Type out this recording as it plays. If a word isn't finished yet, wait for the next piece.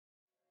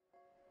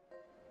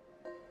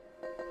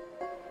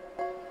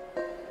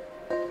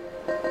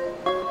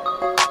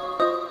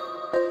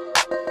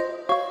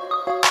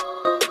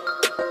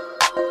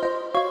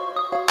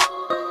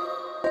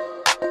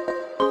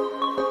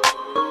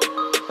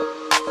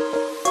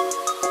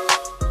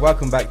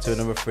Welcome back to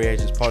another Free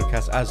Agents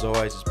podcast. As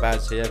always, it's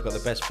Baz here. I've got the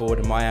best forward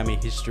in Miami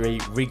history,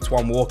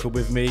 Reek-Twan Walker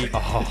with me.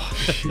 Oh,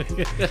 shit.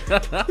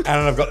 And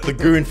I've got the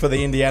goon for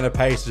the Indiana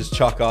Pacers,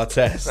 Choc. What's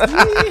up?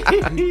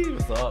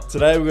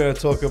 Today we're going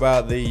to talk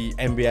about the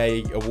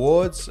NBA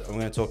awards. I'm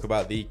going to talk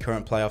about the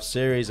current playoff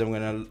series. I'm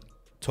going to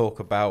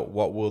talk about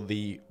what will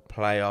the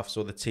playoffs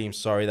or the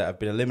teams, that have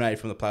been eliminated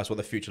from the playoffs, what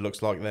the future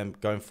looks like them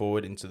going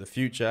forward into the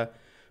future.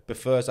 But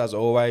first, as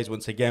always,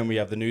 once again, we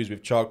have the news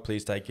with Choc.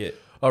 Please take it.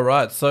 All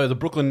right, so the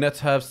Brooklyn Nets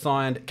have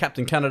signed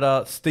Captain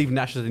Canada Steve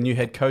Nash as the new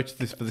head coach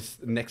for this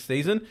next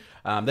season.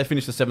 They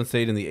finished the 7th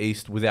seed in the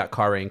East without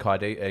Kyrie and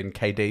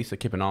KD, so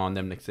keep an eye on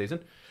them next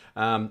season.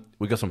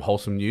 We got some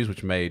wholesome news,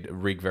 which made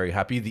Rig very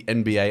happy. The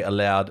NBA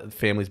allowed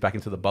families back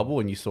into the bubble,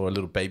 and you saw a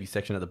little baby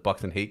section at the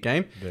Bucks and Heat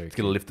game. It's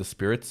going to lift the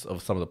spirits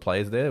of some of the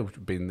players there, which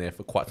have been there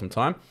for quite some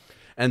time.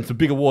 And some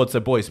big awards, so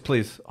boys,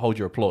 please hold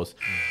your applause.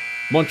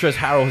 Montrezl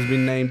Harrell has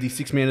been named the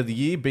Sixth Man of the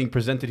Year, being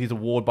presented his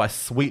award by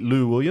Sweet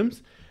Lou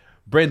Williams.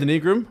 Brandon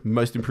Ingram,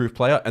 Most Improved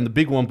Player. And the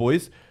big one,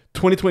 boys,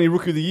 2020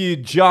 Rookie of the Year,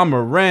 Ja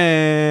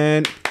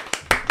Morant.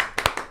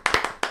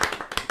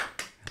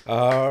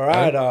 All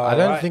right. I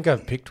don't think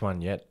I've picked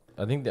one yet.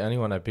 I think the only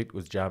one I picked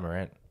was Ja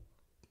Morant.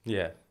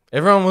 Yeah.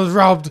 Everyone was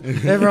robbed.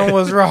 Everyone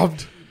was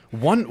robbed.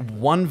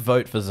 One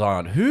vote for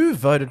Zion. Who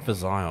voted for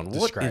Zion?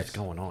 What Disgrace. is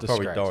going on?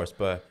 Probably Doris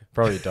Burke.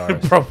 Probably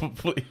Doris.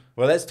 Probably.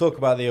 Well, let's talk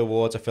about the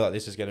awards. I feel like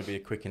this is going to be a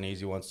quick and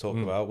easy one to talk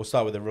about. We'll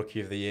start with the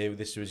Rookie of the Year.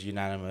 This was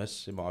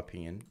unanimous, in my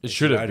opinion. It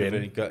should have been.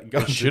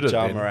 It should have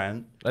been.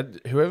 Morant.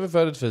 Whoever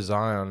voted for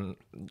Zion,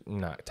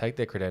 no, take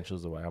their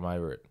credentials away. I'm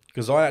over it.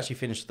 Because Zion actually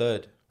finished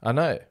third I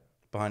know.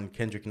 behind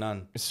Kendrick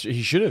Nunn.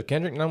 He should have.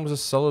 Kendrick Nunn was a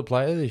solid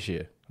player this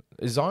year.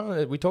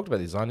 Zion, we talked about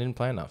this. Zion didn't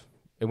play enough.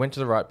 It went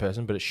to the right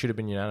person, but it should have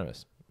been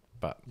unanimous.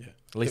 But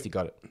at least he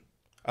got it.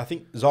 I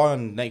think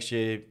Zion next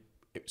year,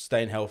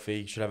 staying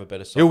healthy, should have a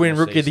better He'll win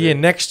Rookie of the Year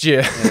next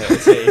year. Yeah,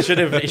 that's it. He should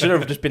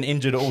have just been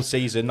injured all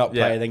season, not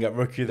play, then got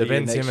Rookie of the Year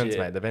Ben next Simmons,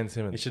 year. mate. The Ben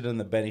Simmons. He should have done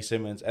the Benny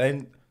Simmons. And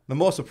then the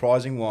more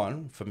surprising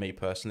one, for me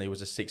personally,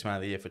 was the Sixth Man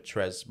of the Year for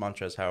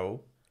Montrezl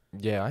Harrell.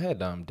 Yeah, I had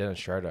Dennis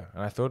Schroeder,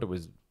 and I thought it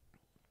was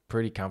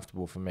pretty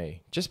comfortable for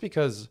me. Just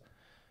because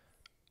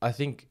I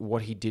think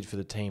what he did for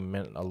the team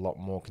meant a lot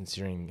more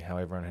considering how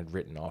everyone had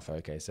written off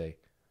OKC.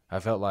 I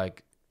felt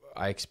like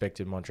I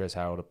expected Montrezl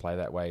Harrell to play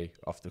that way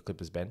off the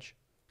Clippers bench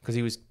because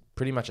he was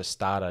pretty much a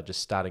starter,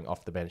 just starting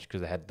off the bench because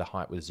they had the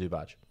height with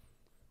Zubac.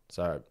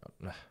 So,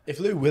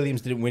 if Lou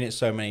Williams didn't win it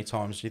so many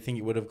times, do you think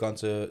it would have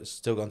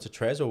still gone to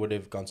Trez or would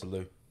it have gone to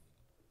Lou?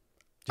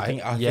 I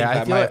think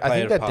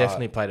that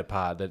definitely played a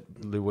part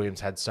that Lou Williams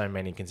had so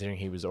many, considering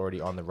he was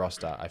already on the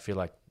roster. I feel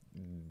like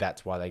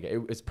that's why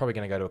it's probably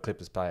going to go to a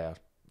Clippers player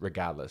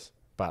regardless.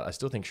 But I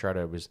still think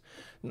Schroeder was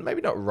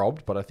maybe not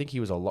robbed, but I think he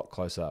was a lot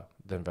closer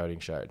than voting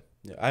showed.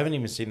 Yeah, I haven't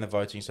even seen the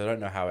voting, so I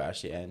don't know how it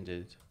actually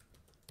ended.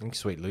 I think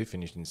Sweet Lou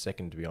finished in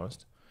second, to be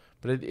honest.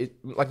 But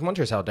like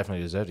Montrezl Harrell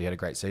definitely deserved it. He had a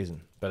great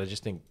season. But I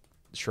just think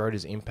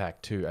Schroeder's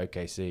impact to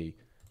OKC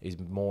is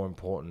more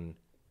important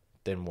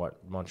than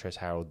what Montrezl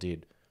Harrell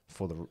did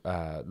for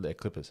the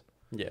Clippers.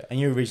 Yeah, and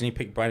you originally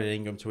picked Brandon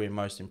Ingram to win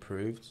Most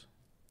Improved.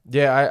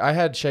 Yeah, I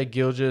had Shai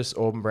Gilgeous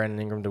or Brandon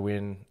Ingram to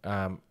win.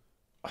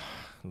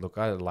 Look,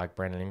 I like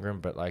Brandon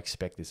Ingram, but I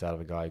expect this out of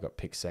a guy who got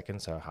picked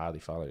second, so I hardly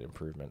found an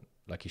improvement.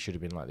 Like, he should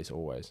have been like this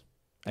always.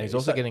 And he's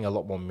also getting a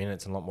lot more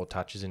minutes and a lot more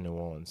touches in New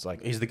Orleans.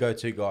 Like, he's the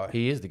go-to guy.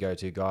 He is the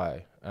go-to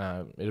guy.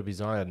 It'll be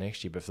Zion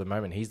next year, but for the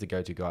moment, he's the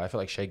go-to guy. I feel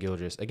like Shai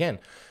Gilgeous, again,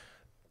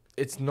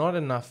 it's not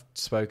enough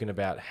spoken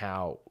about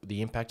how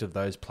the impact of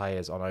those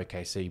players on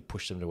OKC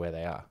pushed them to where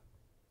they are.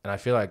 And I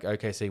feel like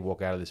OKC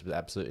walk out of this with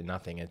absolutely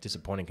nothing. And it's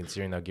disappointing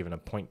considering they're given a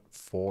 0.4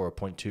 or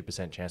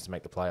 0.2% chance to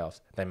make the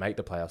playoffs. They make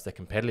the playoffs. They're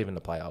competitive in the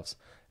playoffs.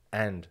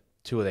 And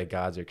two of their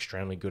guards are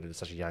extremely good at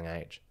such a young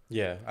age.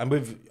 Yeah, and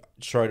with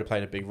Schroeder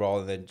playing a big role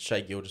and then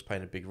Shai Gilgeous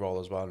playing a big role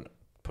as well,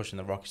 pushing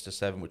the Rockets to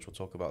 7, which we'll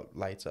talk about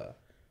later,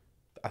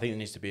 I think there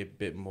needs to be a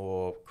bit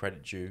more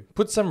credit due.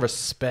 Put some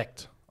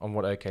respect on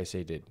what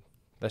OKC did.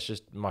 That's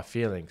just my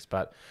feelings.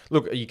 But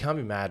look, you can't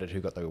be mad at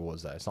who got the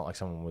awards, though. It's not like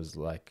someone was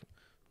like...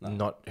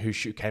 who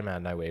came out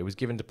of nowhere. It was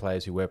given to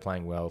players who were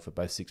playing well for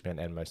both Sixth Man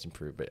and Most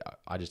Improved, but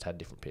I just had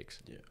different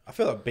picks. Yeah, I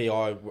feel like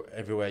BI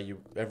everywhere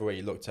you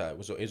looked at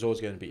is always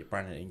going to be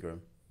Brandon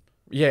Ingram.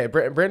 Yeah,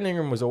 Brandon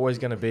Ingram was always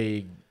going to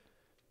be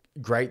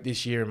great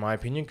this year in my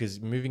opinion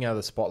because moving out of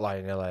the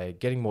spotlight in LA,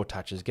 getting more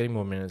touches, getting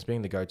more minutes,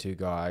 being the go-to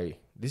guy.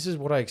 This is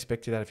what I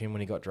expected out of him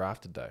when he got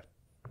drafted, though,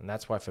 and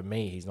that's why for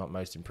me he's not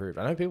Most Improved.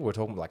 I know people were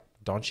talking like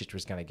Doncic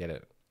was going to get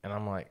it, and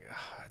I'm like,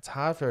 it's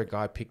hard for a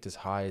guy picked as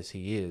high as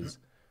he is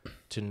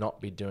to not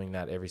be doing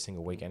that every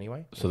single week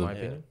anyway, so in my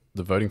opinion.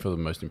 The voting for the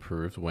Most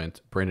Improved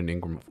went Brandon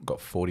Ingram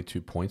got 42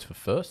 points for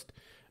first,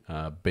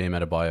 Bam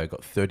Adebayo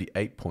got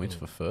 38 points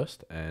for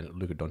first, and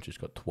Luka Doncic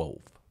got 12.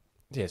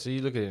 Yeah, so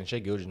you look at it and Shai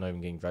Gilgeous not even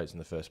getting votes in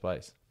the first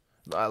place.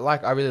 I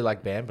really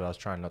like Bam, but I was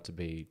trying not to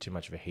be too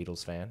much of a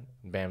Heatles fan.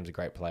 Bam's a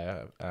great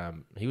player.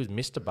 He was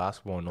Mr.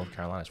 Basketball in North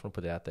Carolina. I just want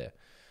to put it out there.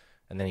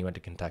 And then he went to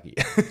Kentucky.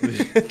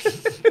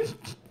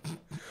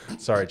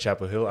 Sorry,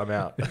 Chapel Hill. I'm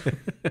out.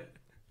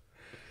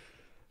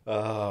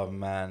 Oh,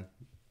 man.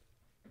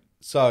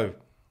 So,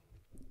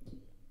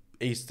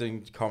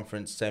 Eastern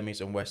Conference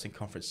semis and Western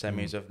Conference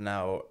semis have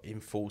now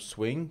in full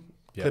swing.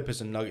 Yep.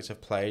 Clippers and Nuggets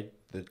have played.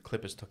 The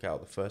Clippers took out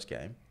the first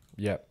game.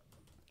 Yep.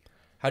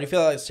 How do you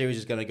feel like that series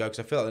is going to go? Because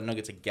I feel like the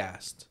Nuggets are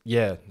gassed.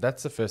 Yeah,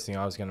 that's the first thing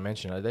I was going to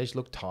mention. They just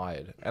look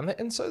tired,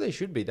 and so they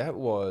should be. That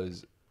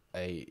was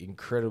a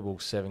incredible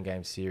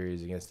 7-game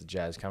series against the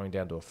Jazz, coming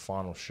down to a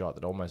final shot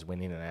that almost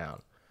went in and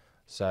out.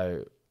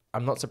 So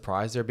I'm not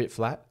surprised they're a bit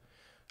flat.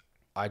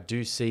 I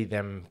do see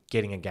them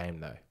getting a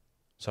game though.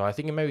 So I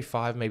think in maybe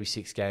 5, maybe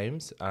 6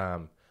 games.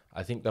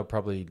 I think they'll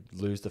probably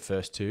lose the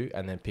first 2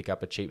 and then pick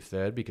up a cheap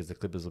third because the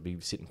Clippers will be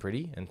sitting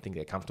pretty and think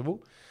they're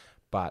comfortable.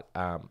 But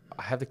I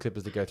have the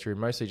Clippers to go through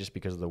mostly just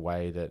because of the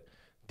way that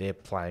they're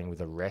playing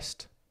with a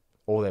rest.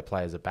 All their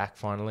players are back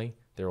finally.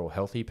 They're all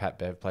healthy. Pat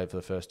Bev played for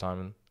the first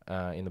time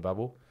in the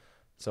bubble.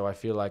 So I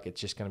feel like it's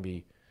just going to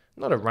be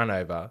not a run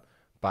over,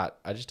 but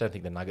I just don't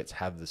think the Nuggets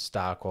have the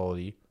star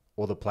quality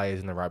or the players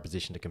in the right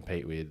position to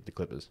compete with the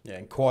Clippers. Yeah,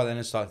 and Kawhi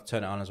Leonard started to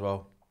turn it on as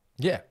well.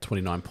 Yeah.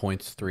 29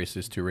 points, 3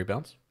 assists, 2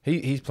 rebounds.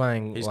 He's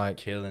playing He's like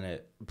killing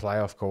it.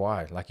 playoff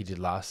Kawhi like he did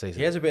last season.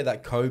 He has a bit of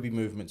that Kobe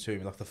movement to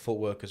him, like the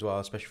footwork as well,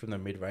 especially from the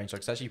mid-range. Like,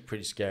 it's actually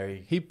pretty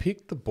scary. He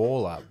picked the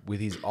ball up with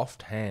his off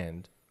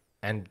hand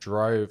and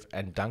drove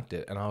and dunked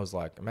it. And I was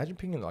like, imagine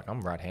picking it like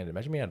I'm right-handed.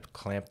 Imagine being able to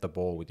clamp the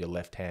ball with your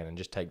left hand and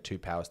just take 2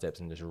 power steps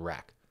and just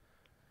rack.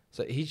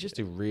 So he's just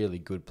a really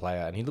good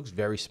player, and he looks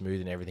very smooth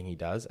in everything he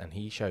does, and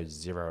he shows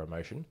zero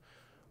emotion,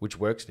 which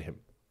works for him.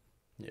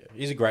 Yeah,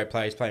 he's a great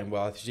player. He's playing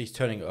well. He's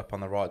turning it up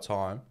on the right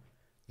time.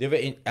 The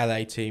other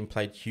LA team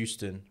played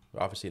Houston.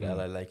 Obviously, the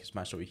LA Lakers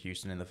matched up with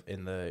Houston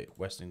in the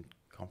Western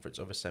Conference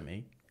of a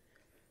semi,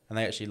 and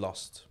they actually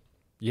lost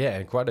Yeah,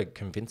 and quite a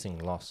convincing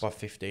loss. by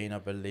 15, I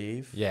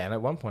believe. Yeah, and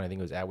at one point I think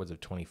it was outwards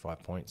of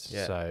 25 points.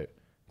 Yeah. So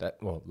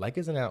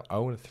Lakers are now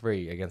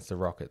 0-3 against the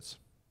Rockets.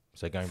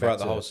 So going Throughout back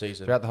the to whole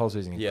season. throughout the whole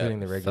season, Yeah. including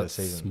the regular That's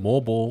season.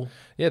 small ball.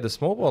 Yeah, the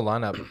small ball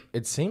lineup,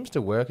 it seems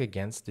to work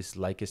against this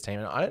Lakers team.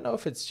 And I don't know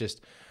if it's just,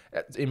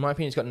 in my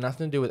opinion, it's got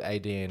nothing to do with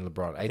AD and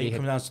LeBron. I think it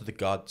comes down to the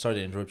guard. Sorry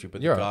to interrupt you,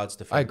 but You're the right. guards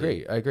I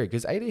defending. agree.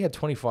 Because AD had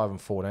 25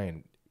 and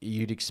 14.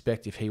 You'd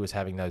expect if he was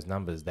having those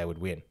numbers, they would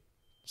win.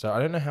 So I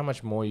don't know how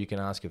much more you can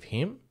ask of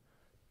him,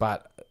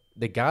 but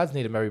the guards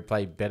need to maybe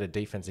play better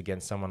defense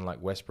against someone like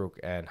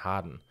Westbrook and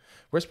Harden.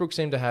 Westbrook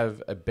seemed to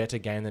have a better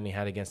game than he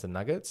had against the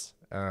Nuggets.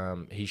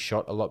 He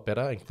shot a lot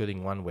better,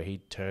 including one where he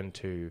turned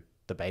to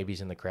the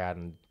babies in the crowd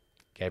and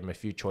gave him a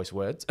few choice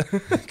words.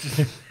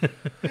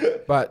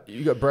 But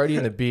you got Brody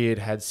and the Beard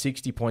had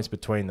 60 points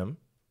between them,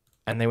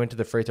 and they went to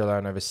the free throw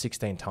line over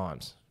 16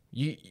 times.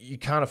 You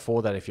can't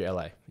afford that if you're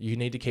LA. You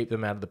need to keep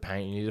them out of the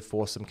paint. You need to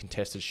force some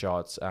contested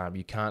shots.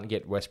 You can't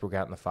get Westbrook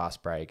out in the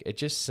fast break. It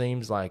just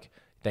seems like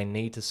they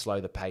need to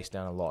slow the pace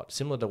down a lot,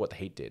 similar to what the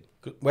Heat did.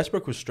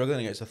 Westbrook was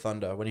struggling against the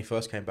Thunder when he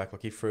first came back.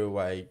 Like, he threw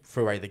away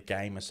the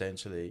game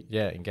essentially.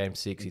 Yeah, in Game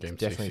 6, he Game 6,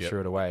 definitely yep. threw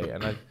it away.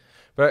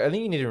 But I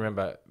think you need to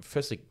remember,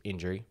 firstly,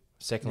 injury.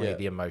 Secondly, Yeah.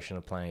 the emotion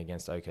of playing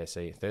against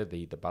OKC.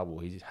 Thirdly, the bubble.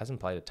 He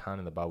hasn't played a ton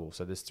in the bubble.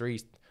 So there's 3,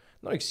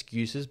 not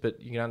excuses,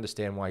 but you can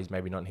understand why he's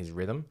maybe not in his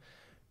rhythm.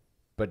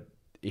 But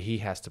he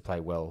has to play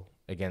well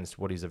against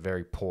what is a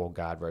very poor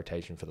guard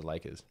rotation for the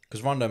Lakers.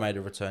 Because Rondo made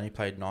a return. He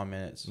played 9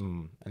 minutes.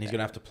 And he's going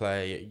to have to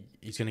play.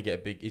 He's going to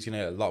get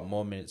a lot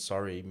more minutes,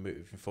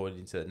 moving forward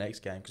into the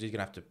next game. Because he's going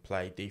to have to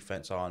play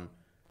defense on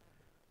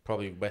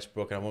probably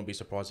Westbrook. And I won't be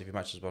surprised if he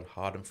matches on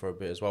Harden for a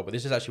bit as well. But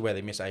this is actually where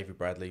they miss Avery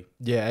Bradley.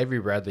 Yeah, Avery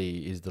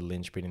Bradley is the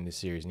linchpin in this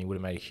series, and he would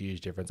have made a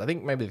huge difference. I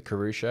think maybe the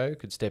Caruso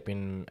could step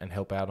in and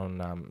help out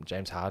on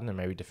James Harden and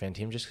maybe defend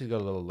him just because he's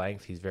got a little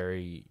length.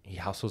 He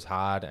hustles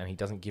hard, and he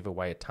doesn't give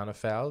away a ton of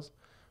fouls.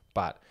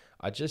 But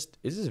this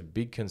is a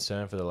big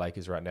concern for the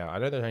Lakers right now. I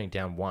know they're only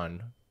down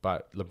 1,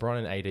 but LeBron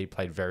and AD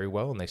played very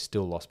well, and they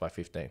still lost by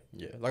 15.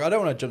 Yeah. Like, I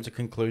don't want to jump to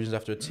conclusions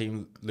after a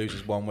team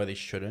loses one where they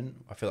shouldn't.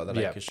 I feel like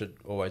the Lakers should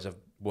always have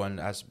won,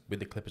 as with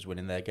the Clippers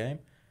winning their game.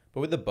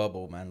 But with the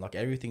bubble, man, like,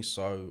 everything's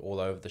so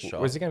all over the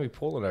shop. Was it going to be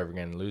Portland over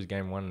again, lose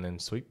game 1 and then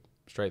sweep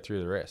straight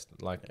through the rest?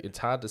 Like, it's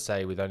hard to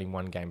say with only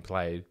 1 game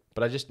played.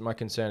 But my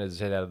concern, as I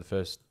said, out of the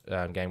first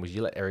game was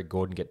you let Eric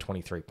Gordon get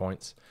 23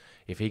 points.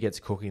 If he gets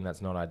cooking,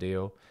 that's not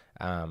ideal.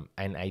 And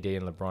AD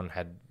and LeBron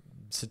had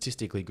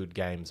statistically good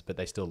games, but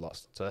they still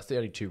lost. So that's the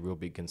only 2 real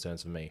big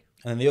concerns for me.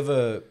 And the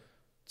other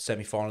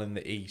semi-final in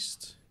the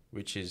East,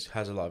 which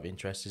has a lot of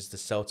interest, is the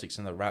Celtics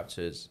and the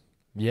Raptors.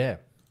 Yeah,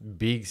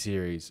 big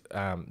series.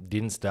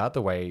 Didn't start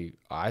the way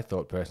I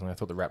thought personally. I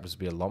thought the Raptors would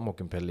be a lot more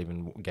competitive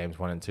in games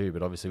 1 and 2,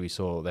 but obviously we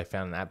saw they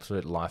found an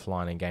absolute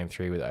lifeline in game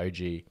 3 with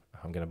OG.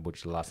 I'm going to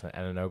butcher the last name,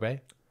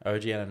 Anunoby.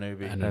 OG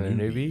Anunoby.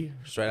 Anunoby.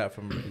 Straight out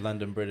from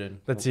London,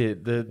 Britain. That's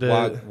it.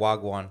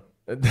 Wagwan.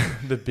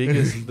 the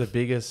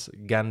biggest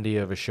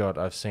Gundy of a shot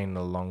I've seen in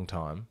a long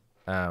time.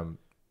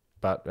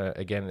 But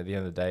again, at the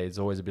end of the day, it's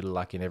always a bit of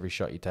luck in every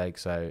shot you take.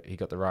 So he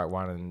got the right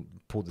one and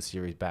pulled the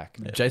series back.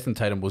 Yeah. Jason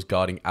Tatum was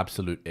guarding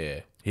absolute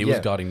air. He was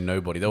guarding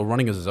nobody. They were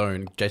running a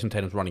zone. Jason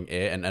Tatum's running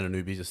air, and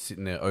Anunoby's just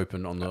sitting there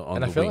open on the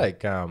And I feel wing.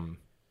 like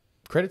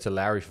credit to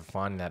Lowry for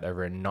finding that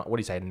over a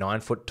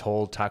 9-foot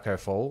tall taco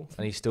fall,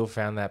 and he still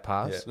found that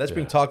pass. Yeah. Let's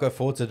bring Taco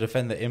forward to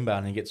defend the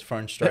inbound, and he gets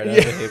thrown straight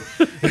over him.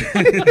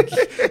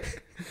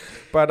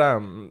 But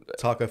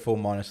Taco fall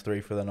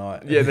 -3 for the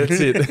night. yeah, that's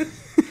it.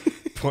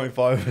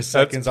 0.5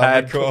 seconds on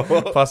Bad. the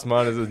court. Plus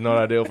minus is not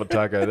ideal for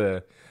Taco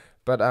there.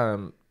 But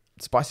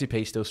Spicy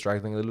P still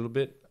struggling a little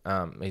bit.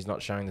 He's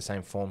not showing the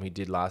same form he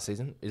did last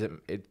season. Is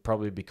it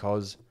probably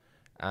because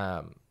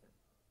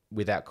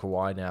without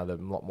Kawhi now,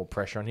 there's a lot more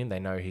pressure on him. They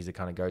know he's the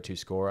kind of go-to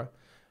scorer.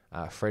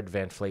 Fred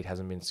VanVleet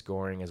hasn't been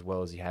scoring as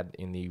well as he had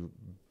in the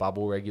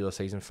bubble regular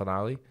season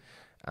finale.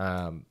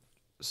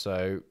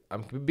 So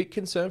I'm a bit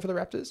concerned for the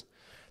Raptors.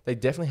 They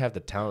definitely have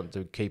the talent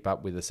to keep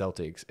up with the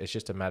Celtics. It's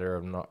just a matter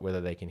of not whether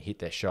they can hit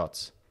their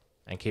shots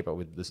and keep up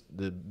with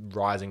the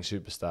rising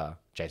superstar,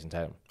 Jason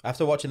Tatum.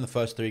 After watching the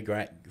first three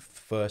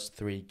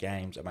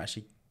games, I'm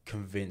actually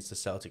convinced the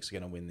Celtics are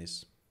going to win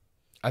this.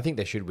 I think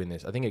they should win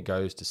this. I think it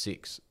goes to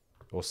 6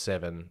 or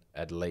 7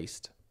 at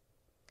least.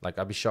 Like,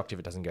 I'd be shocked if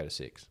it doesn't go to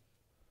 6.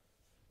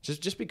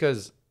 Just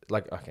because,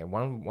 like, okay,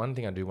 one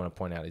thing I do want to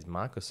point out is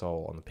Marc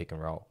Gasol on the pick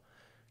and roll.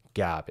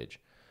 Garbage.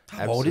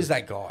 How old is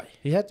that guy?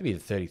 He had to be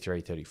 33,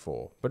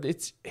 34. But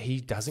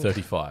he doesn't...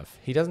 35.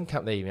 He doesn't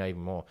come... There,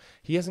 even more.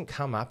 He doesn't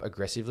come up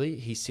aggressively.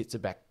 He sits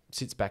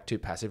back too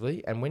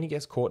passively. And when he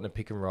gets caught in a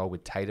pick and roll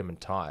with Tatum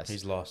and Tice...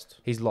 He's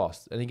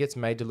lost. And he gets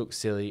made to look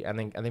silly.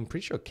 And then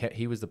pretty sure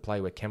he was the play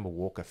where Kemba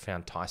Walker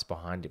found Tice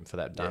behind him for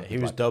that dunk. Yeah, he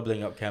was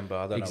doubling up Kemba.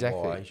 I don't know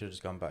why. He should have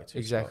just gone back to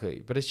his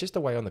Exactly. But it's just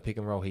the way on the pick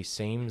and roll. He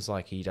seems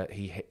like he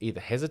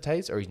either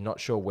hesitates or he's not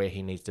sure where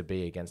he needs to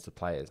be against the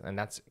players. And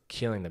that's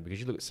killing them because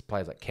you look at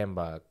players like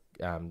Kemba,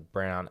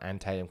 Brown and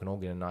Tatum can all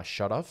get a nice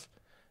shot off.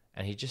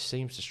 And he just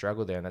seems to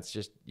struggle there. And that's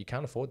just... You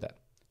can't afford that.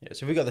 Yeah,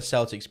 so we got the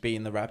Celtics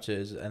beating the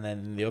Raptors, and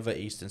then the other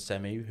Eastern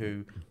semi,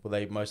 who will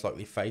they most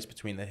likely face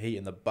between the Heat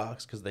and the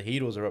Bucks? Because the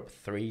Heatles are up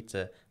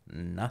 3-0.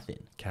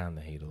 Can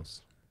the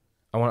Heatles?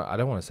 I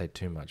don't want to say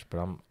too much,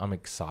 but I'm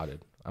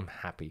excited. I'm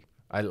happy.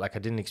 I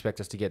didn't expect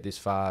us to get this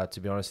far, to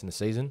be honest, in the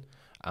season.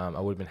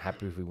 I would have been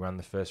happy if we won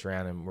the first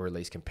round and were at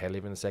least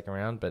competitive in the second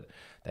round, but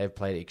they've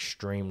played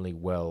extremely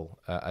well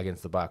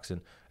against the Bucks. And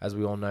as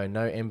we all know,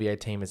 no NBA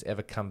team has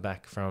ever come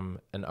back from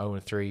an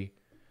 0-3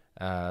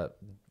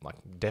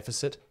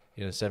 deficit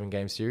in a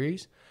 7-game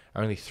series.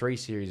 Only 3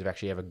 series have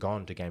actually ever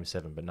gone to Game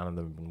 7, but none of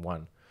them have been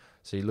won.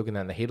 So you're looking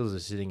at the Heatles are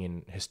sitting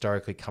in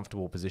historically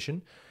comfortable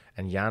position,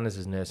 and Giannis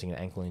is nursing an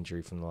ankle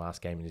injury from the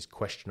last game and is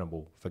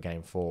questionable for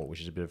Game 4, which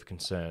is a bit of a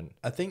concern.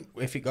 I think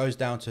if it goes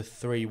down to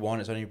 3-1,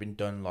 it's only been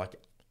done like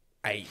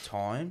 8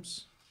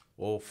 times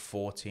or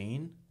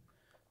 14.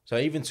 So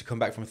even to come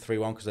back from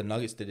 3-1, because the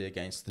Nuggets did it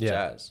against the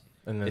Jazz.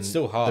 And then it's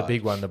still hard. The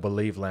big one, the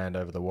Believe land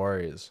over the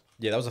Warriors.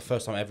 Yeah, that was the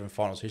first time ever in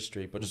finals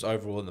history, but just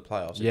overall in the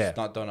playoffs. It's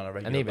not done on a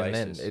regular basis. And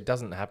even then, it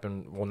doesn't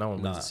happen. Well, no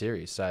one wins the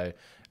series. So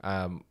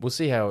we'll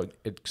see how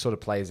it sort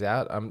of plays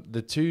out.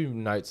 The 2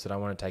 notes that I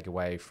want to take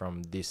away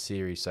from this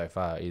series so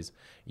far is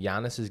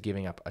Giannis is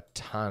giving up a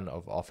ton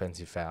of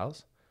offensive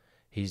fouls.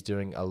 He's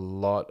doing a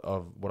lot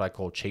of what I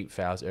call cheap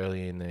fouls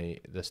early in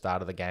the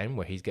start of the game,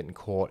 where he's getting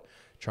caught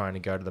trying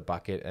to go to the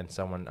bucket and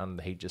someone under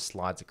the Heat just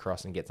slides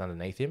across and gets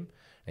underneath him.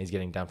 And he's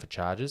getting done for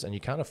charges, and you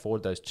can't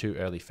afford those 2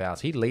 early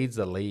fouls. He leads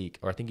the league,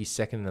 or I think he's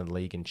second in the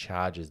league in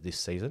charges this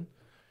season,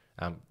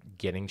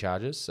 giving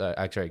charges,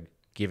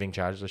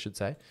 I should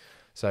say.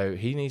 So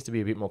he needs to be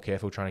a bit more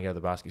careful trying to go to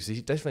the basket, because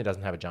he definitely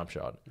doesn't have a jump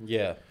shot.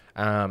 Yeah.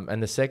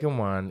 And the second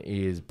one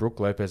is Brook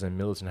Lopez and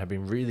Middleton have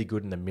been really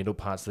good in the middle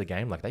parts of the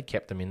game. Like, they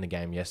kept them in the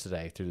game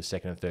yesterday through the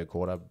second and third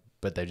quarter,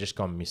 but they've just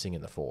gone missing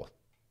in the fourth.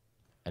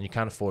 And you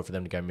can't afford for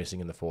them to go missing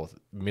in the fourth.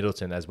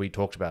 Middleton, as we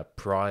talked about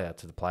prior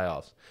to the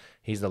playoffs,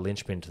 he's the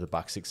linchpin to the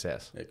Bucks'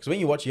 success. Because when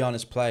you watch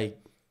Giannis play,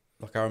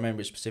 like I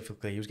remember it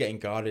specifically, he was getting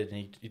guarded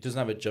and he doesn't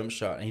have a jump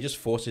shot, and he just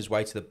forces his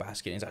way to the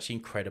basket. And he's actually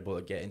incredible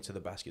at getting to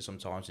the basket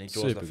sometimes, and he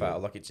draws the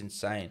foul. Like, it's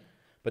insane.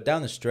 But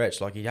down the stretch,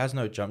 like, he has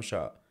no jump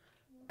shot.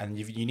 And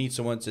you need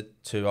someone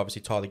to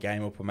obviously tie the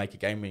game up or make a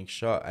game-winning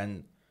shot,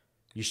 and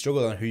you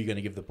struggle on who you're going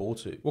to give the ball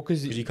to. Well,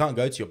 because you can't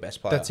go to your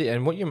best player. That's it.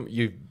 And what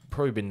you've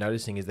probably been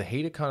noticing is the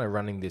Heat are kind of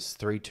running this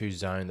 3-2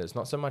 zone that's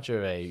not so much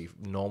of a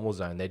normal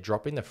zone. They're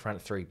dropping the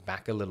front 3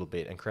 back a little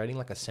bit and creating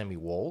like a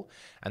semi-wall.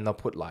 And they'll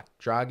put like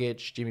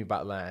Dragic, Jimmy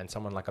Butler, and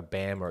someone like a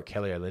Bam or a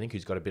Kelly Olynyk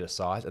who's got a bit of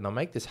size. And they'll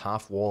make this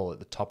half wall at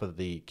the top of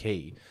the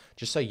key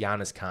just so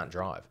Giannis can't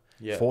drive.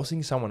 Yeah.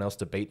 Forcing someone else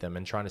to beat them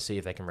and trying to see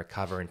if they can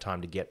recover in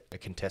time to get a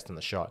contest on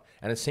the shot.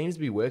 And it seems to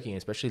be working,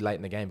 especially late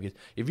in the game, because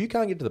if you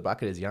can't get to the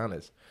bucket as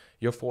Giannis,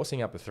 you're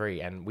forcing up a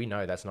 3, and we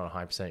know that's not a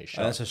high percentage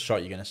shot. And that's a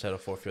shot you're going to settle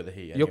for if you're the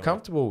Heat. Anyway. You're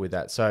comfortable with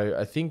that. So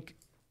I think,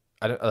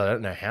 I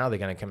don't know how they're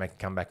going to make a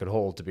comeback at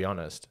all, to be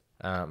honest,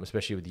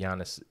 especially with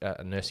Giannis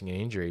nursing an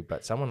injury.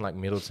 But someone like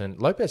Middleton,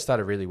 Lopez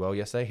started really well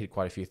yesterday, hit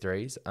quite a few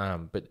threes,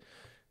 but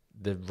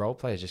the role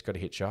players just got to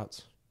hit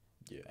shots.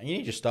 Yeah, and you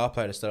need your star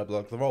player to step up.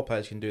 Like the role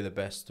players can do the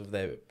best of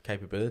their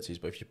capabilities,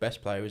 but if your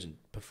best player isn't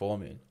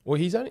performing, Well,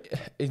 he's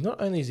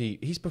not only is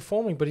he's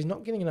performing, but he's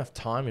not getting enough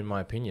time, in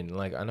my opinion.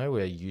 Like I know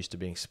we're used to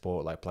being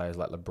sport like players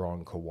like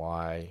LeBron,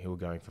 Kawhi, who are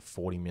going for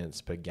 40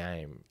 minutes per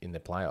game in the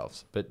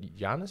playoffs, but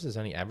Giannis is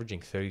only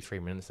averaging 33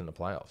 minutes in the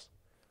playoffs.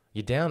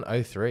 You're down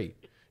 0-3.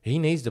 He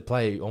needs to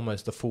play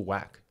almost the full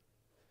whack.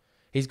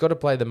 He's got to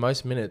play the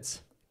most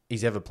minutes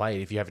he's ever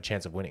played if you have a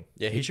chance of winning.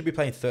 yeah, he should be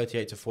playing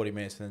 38 to 40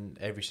 minutes in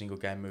every single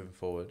game moving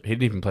forward. He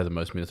didn't even play the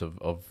most minutes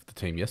of the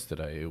team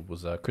yesterday. It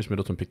was Chris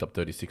Middleton picked up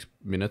 36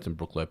 minutes and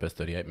Brook Lopez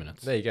 38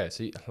 minutes. There you go.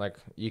 So,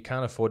 you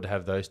can't afford to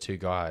have those two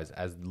guys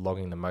as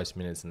logging the most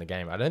minutes in the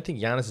game. I don't think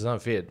Giannis is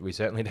unfit. We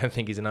certainly don't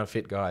think he's an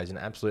unfit guy. He's an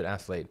absolute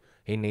athlete.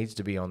 He needs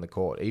to be on the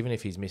court, even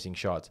if he's missing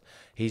shots.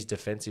 His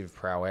defensive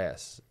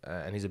prowess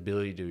and his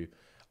ability to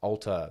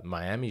alter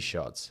Miami's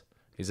shots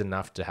is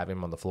enough to have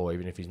him on the floor,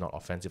 even if he's not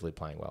offensively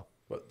playing well.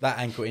 But that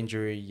ankle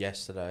injury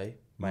yesterday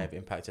may have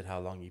impacted how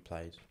long he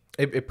played.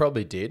 It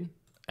probably did,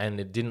 and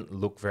it didn't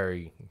look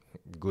very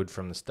good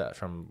from the start.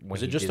 From when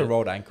Was it he just did a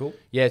rolled ankle?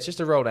 Yeah, it's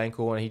just a rolled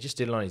ankle, and he just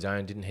did it on his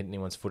own. Didn't hit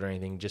anyone's foot or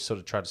anything. Just sort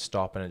of tried to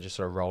stop, and it just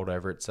sort of rolled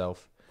over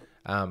itself.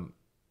 I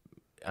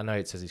know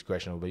it says he's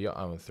questionable, but you're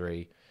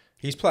 0-3.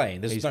 He's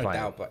playing. There's He's no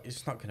playing. doubt, but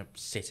he's not going to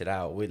sit it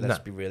out. Let's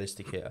be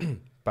realistic here.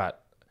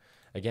 But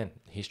again,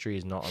 history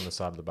is not on the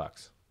side of the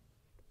Bucks.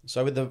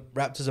 So with the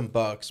Raptors and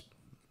Bucks,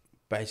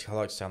 basically, I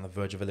like to say on the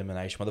verge of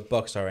elimination. Well, the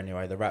Bucks are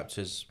anyway. The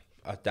Raptors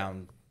are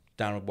down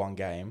with one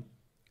game.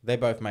 They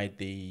both made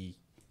the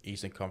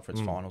Eastern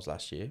Conference Finals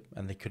last year,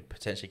 and they could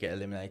potentially get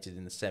eliminated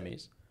in the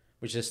semis,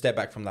 which is a step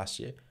back from last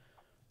year.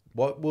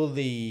 What will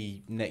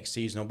the next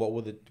season, or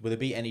will there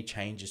be any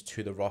changes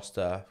to the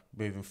roster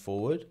moving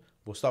forward?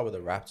 We'll start with the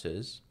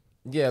Raptors.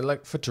 Yeah,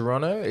 like for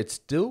Toronto, it's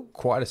still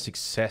quite a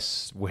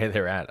success where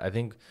they're at. I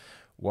think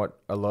what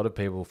a lot of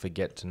people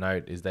forget to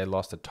note is they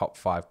lost a top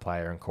 5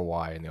 player in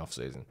Kawhi in the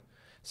offseason.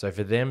 So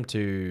for them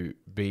to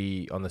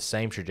be on the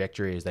same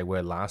trajectory as they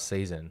were last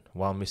season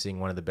while missing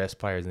one of the best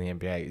players in the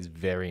NBA is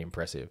very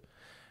impressive.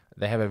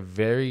 They have a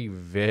very,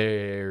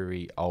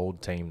 very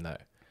old team, though,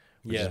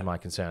 which is my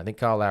concern. I think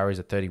Kyle Lowry's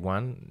at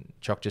 31.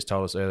 Choc just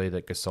told us earlier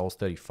that Gasol's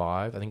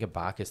 35. I think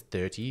Ibaka's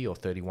 30 or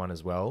 31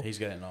 as well. He's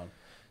getting on.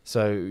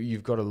 So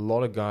you've got a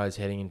lot of guys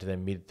heading into their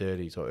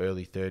mid-30s or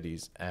early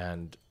 30s,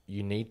 and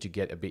you need to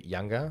get a bit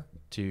younger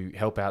to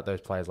help out those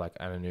players like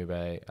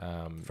Anunoby.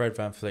 Fred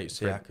VanVleet,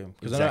 Siakam.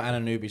 Because I know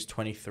Anunoby's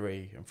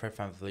 23 and Fred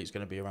VanVleet's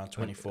going to be around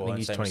 24. I think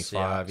he's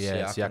 25,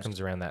 Siakam's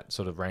around that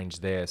sort of range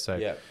there.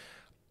 So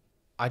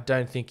I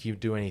don't think you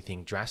do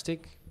anything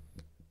drastic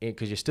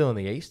because you're still in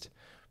the East,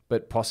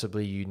 but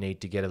possibly you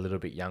need to get a little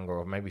bit younger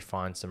or maybe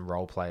find some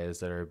role players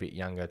that are a bit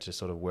younger to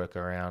sort of work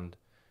around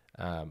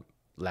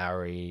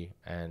Lowry,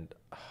 and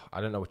I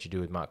don't know what you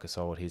do with Marc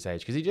Gasol at his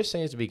age because he just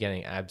seems to be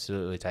getting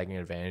absolutely taken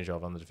advantage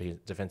of on the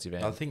defensive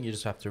end. I think you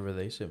just have to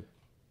release him.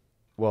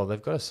 Well,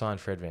 they've got to sign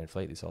Fred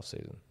VanVleet this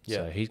offseason. Yeah.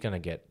 So he's going to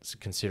get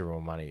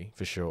considerable money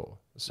for sure.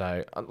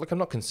 So, look, I'm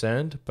not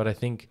concerned, but I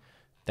think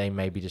they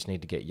maybe just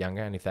need to get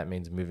younger, and if that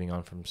means moving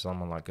on from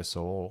someone like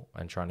Gasol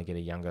and trying to get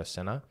a younger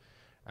center.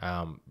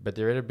 But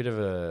they're at a bit of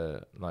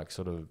a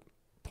sort of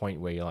point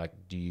where you're like,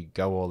 do you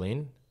go all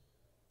in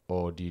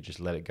or do you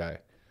just let it go?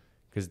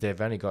 Because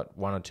they've only got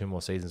 1 or 2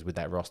 more seasons with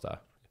that roster,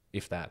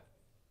 if that.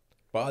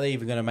 But are they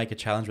even going to make a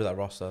challenge with that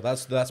roster?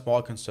 That's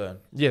my concern.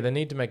 Yeah, they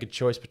need to make a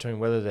choice between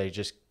whether they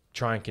just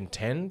try and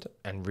contend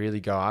and really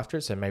go after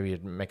it. So maybe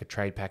make a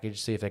trade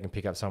package, see if they can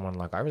pick up someone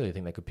like, I really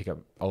think they could pick up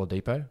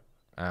Oladipo.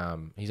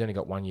 He's only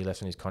got 1 year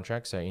left in his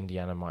contract, so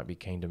Indiana might be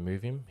keen to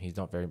move him. He's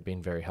not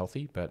been very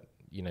healthy, but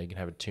you can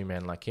have a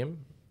 2-man like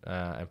him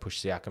and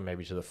push Siakam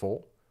maybe to the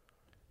 4.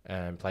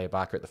 And play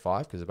Ibaka at the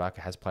 5 because Ibaka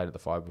has played at the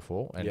 5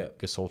 before, and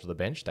Gasol to the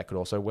bench. That could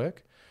also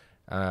work.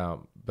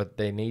 But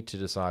they need to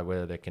decide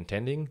whether they're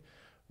contending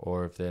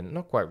or if they're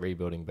not quite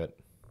rebuilding, but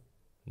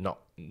not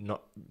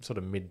sort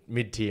of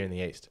mid tier in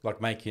the East. Like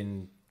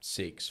making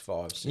 6,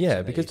 5, 6.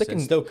 Yeah, because they can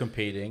still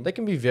competing. They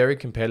can be very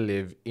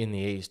competitive in the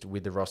East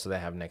with the roster they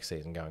have next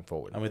season going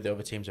forward, and with the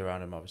other teams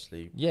around them,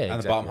 obviously. Yeah, and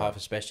exactly the bottom half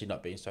especially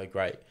not being so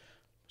great.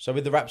 So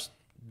with the Raps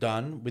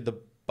done, with the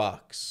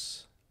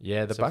Bucks.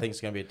 Yeah, I think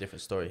it's going to be a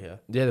different story here.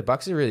 Yeah, the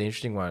Bucks is a really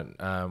interesting one.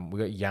 We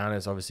got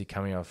Giannis obviously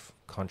coming off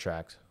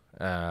contract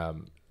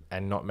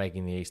and not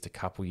making the East a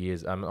couple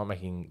years. Not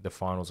making the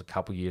finals a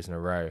couple years in a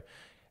row.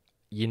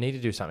 You need to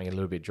do something a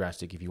little bit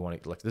drastic if you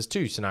want to. There's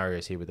 2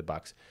 scenarios here with the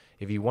Bucks.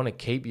 If you want to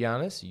keep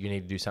Giannis, you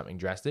need to do something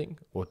drastic,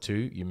 or 2,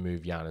 you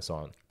move Giannis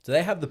on. Do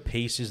they have the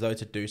pieces though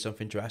to do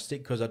something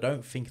drastic? Because I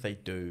don't think they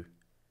do.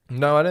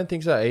 No, I don't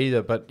think so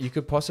either. But you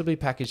could possibly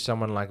package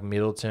someone like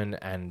Middleton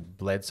and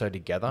Bledsoe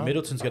together.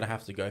 Middleton's going to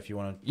have to go if you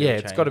want to. Yeah,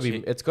 it's got to be.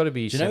 It's got to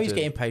be. Do you know he's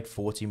getting paid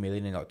 $40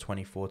 million in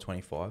 24,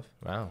 25?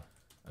 Wow.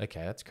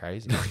 Okay, that's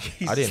crazy.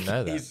 I didn't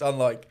know that. He's on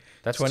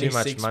that's too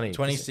much money.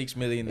 26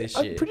 million this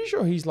year. I'm pretty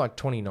sure he's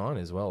 29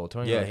 as well, or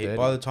 29. Yeah,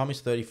 by the time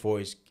he's 34,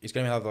 he's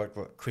going to have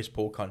like Chris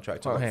Paul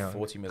contract of $40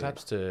 million.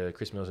 Claps to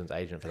Chris Middleton's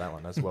agent for that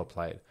one. That's well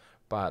played.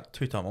 But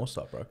 2-time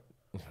All-Star, bro.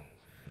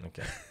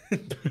 Okay.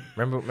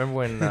 remember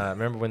when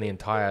the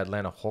entire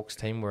Atlanta Hawks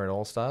team were at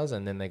All Stars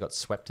and then they got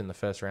swept in the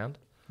first round?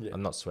 Yeah.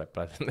 I'm not swept,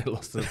 but I think they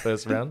lost in the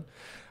first round.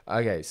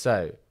 Okay,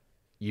 so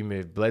you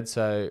move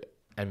Bledsoe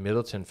and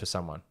Middleton for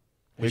someone.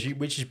 Which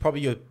is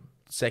probably your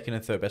second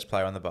and third best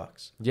player on the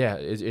Bucks. Yeah,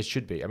 it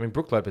should be. I mean,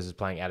 Brook Lopez is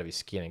playing out of his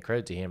skin, and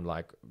credit to him.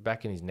 Like,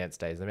 back in his Nets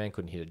days, the man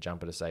couldn't hit a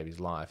jumper to save his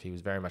life. He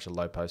was very much a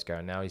low post guy,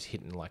 and now he's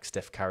hitting like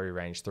Steph Curry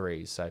range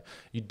threes. So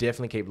you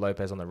definitely keep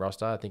Lopez on the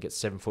roster. I think at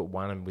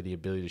 7'1" and with the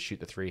ability to shoot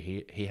the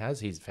three he has,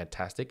 he's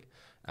fantastic.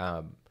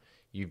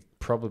 You've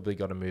probably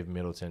got to move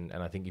Middleton,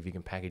 and I think if you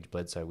can package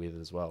Bledsoe with it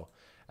as well.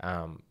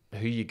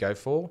 Who you go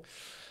for?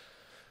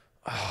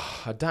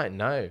 Oh, I don't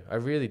know. I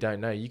really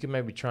don't know. You can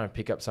maybe try and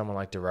pick up someone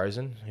like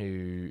DeRozan,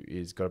 who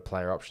is got a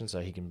player option, so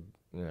he can,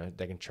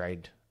 they can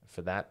trade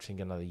for that. I think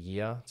another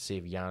year, see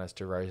if Giannis,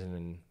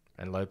 DeRozan,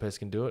 and Lopez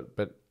can do it.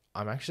 But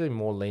I'm actually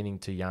more leaning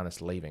to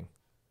Giannis leaving.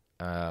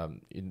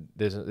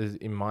 There's,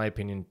 in my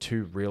opinion,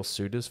 two real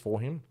suitors for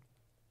him: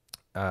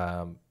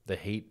 the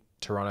Heat,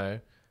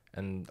 Toronto,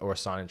 or a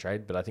sign and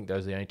trade. But I think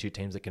those are the only two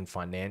teams that can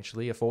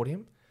financially afford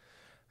him.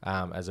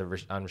 As a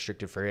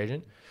unrestricted free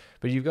agent.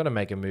 But you've got to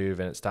make a move,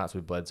 and it starts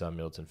with Bledsoe and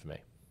Middleton for me.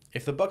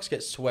 If the Bucks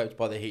get swept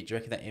by the Heat, do you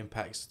reckon that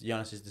impacts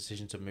Giannis'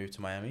 decision to move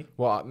to Miami?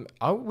 Well,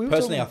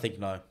 I think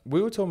no.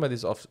 We were talking about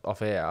this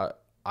off air.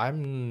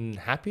 I'm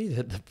happy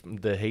that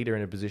the Heat are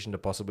in a position to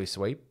possibly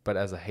sweep, but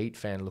as a Heat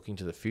fan looking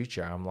to the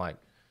future, I'm like,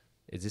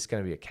 is this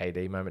going to be a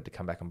KD moment to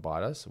come back and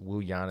bite us?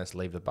 Will Giannis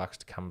leave the Bucks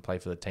to come and play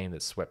for the team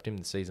that swept him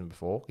the season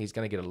before? He's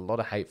going to get a lot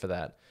of hate for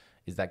that.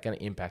 Is that going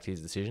to impact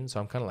his decision? So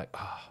I'm kind of like,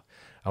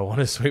 I want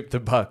to sweep the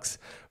Bucks,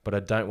 but I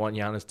don't want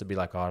Giannis to be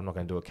like, I'm not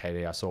going to do a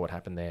KD. I saw what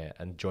happened there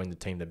and join the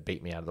team that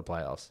beat me out of the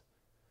playoffs.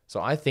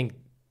 So I think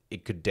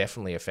it could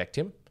definitely affect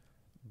him,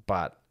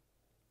 but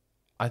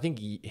I think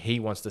he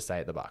wants to stay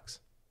at the Bucks.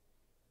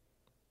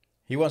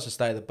 He wants to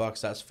stay at the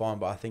Bucks. That's fine,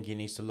 but I think he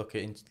needs to look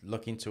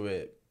into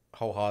it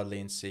wholeheartedly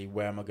and see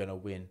where am I going to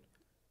win.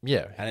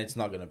 Yeah. And it's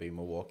not going to be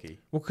Milwaukee.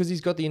 Well, because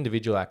he's got the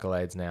individual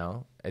accolades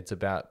now. It's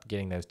about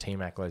getting those team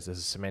accolades to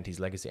cement his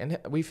legacy. And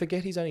we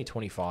forget he's only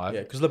 25.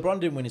 Yeah, because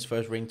LeBron didn't win his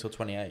first ring till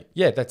 28.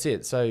 Yeah, that's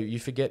it. So you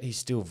forget he's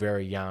still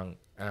very young.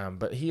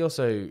 But he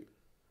also,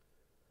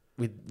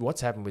 with what's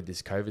happened with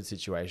this COVID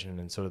situation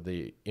and sort of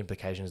the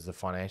implications the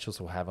financials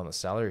will have on the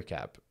salary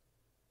cap,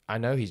 I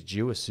know he's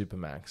due a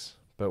supermax,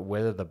 but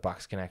whether the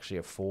Bucks can actually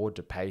afford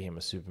to pay him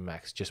a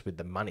supermax just with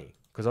the money.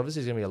 Because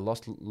obviously there's going to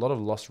be a lot of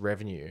lost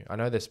revenue. I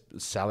know there's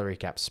salary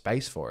cap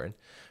space for it,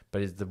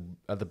 but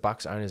are the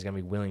Bucks owners going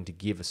to be willing to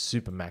give a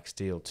supermax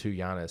deal to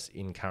Giannis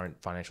in current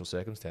financial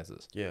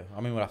circumstances? Yeah, I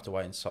mean we'll have to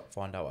wait and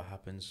find out what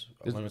happens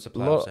when it's a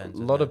playoffs. playoffs ends.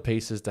 A lot of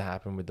pieces to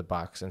happen with the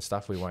Bucks and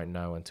stuff we won't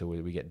know until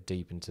we get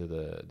deep into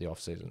the off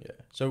season. Yeah.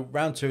 So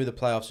round 2 of the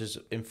playoffs is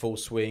in full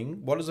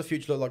swing. What does the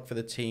future look like for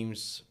the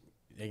teams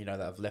that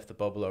have left the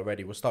bubble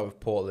already? We'll start with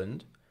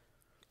Portland.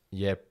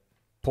 Yeah,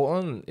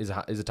 Portland is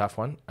a tough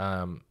one.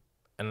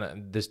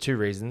 And there's two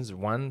reasons.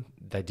 One,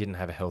 they didn't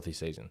have a healthy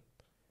season.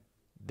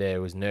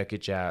 There was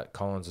Nurkic out,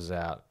 Collins was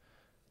out.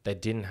 They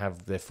didn't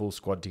have their full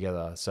squad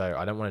together. So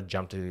I don't want to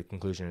jump to the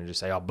conclusion and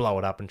just say, I'll blow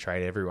it up and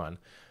trade everyone.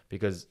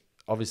 Because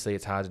obviously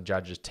it's hard to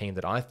judge a team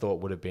that I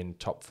thought would have been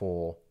top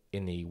 4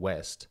 in the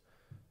West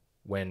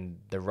when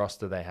the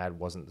roster they had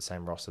wasn't the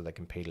same roster that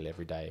competed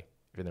every day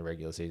in the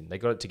regular season. They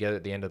got it together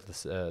at the end of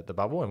the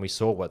bubble, and we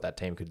saw what that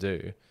team could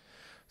do.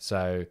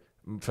 So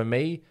for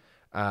me,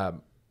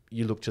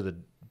 you look to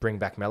bring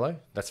back Melo.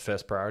 That's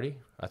first priority.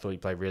 I thought he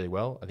played really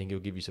well. I think he'll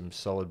give you some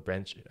solid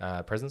bench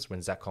presence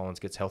when Zach Collins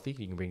gets healthy.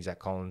 You can bring Zach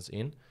Collins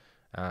in,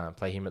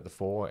 play him at the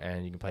 4,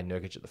 and you can play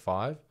Nurkic at the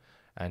 5.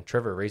 And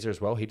Trevor Ariza as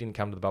well. He didn't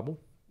come to the bubble.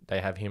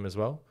 They have him as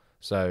well.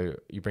 So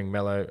you bring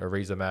Melo,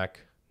 Ariza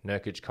back,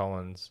 Nurkic,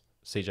 Collins,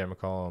 CJ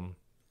McCollum,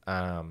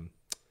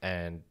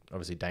 and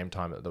obviously Dame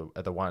time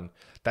at the 1.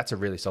 That's a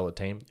really solid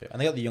team. Yeah. And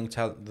they got the young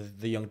talent,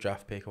 the young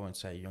draft pick. I won't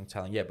say young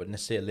talent yet, but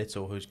Nasir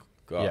Little,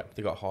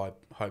 they got high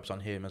hopes on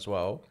him as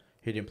well.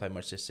 He didn't play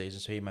much this season,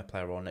 so he may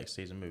play a role next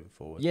season moving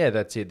forward. Yeah,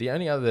 that's it. The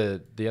only other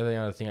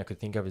thing I could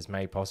think of is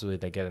maybe possibly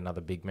they get another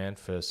big man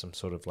for some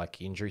sort of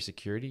like injury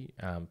security.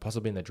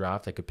 Possibly in the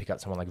draft they could pick up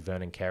someone like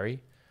Vernon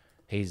Carey.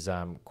 He's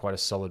quite a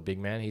solid big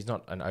man. He's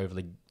not an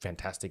overly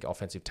fantastic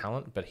offensive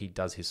talent, but he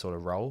does his sort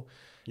of role.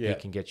 Yeah. He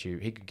could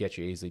get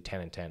you easily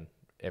 10 and 10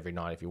 every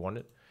night if you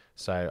wanted.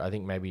 So I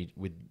think maybe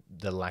with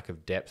the lack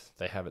of depth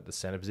they have at the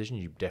center position,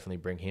 you definitely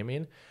bring him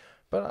in.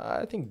 But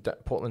I think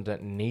Portland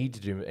don't need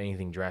to do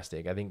anything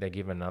drastic. I think they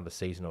give him another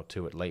season or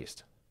 2 at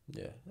least.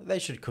 Yeah, they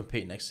should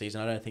compete next season.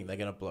 I don't think they're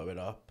going to blow it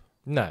up.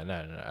 No.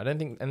 I don't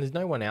think, and there's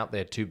no one out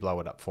there to blow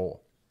it up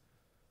for.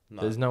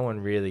 No. There's no one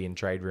really in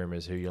trade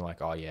rumors who you're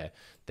like, oh yeah,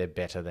 they're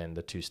better than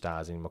the 2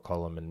 stars in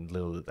McCollum and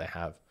Lillard that they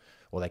have,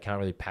 or they can't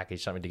really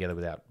package something together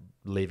without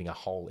leaving a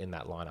hole in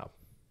that lineup.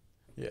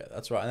 Yeah,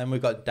 that's right. And then we've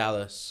got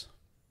Dallas,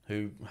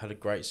 who had a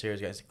great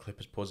series against the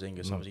Clippers.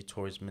 Porzingis obviously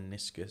tore his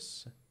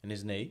meniscus in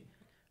his knee.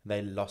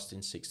 They lost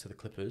in 6 to the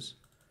Clippers.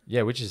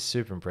 Yeah, which is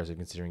super impressive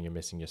considering you're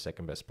missing your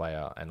second best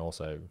player and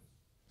also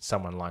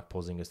someone like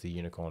Porzingis, the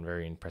unicorn,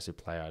 very impressive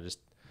player.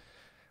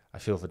 I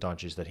feel for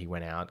Doncic that he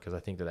went out because I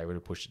think that they would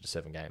have pushed it to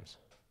 7 games.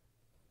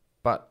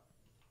 But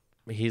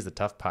here's the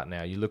tough part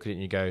now. You look at it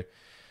and you go,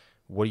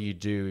 what do you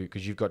do?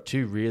 Because you've got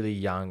 2 really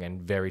young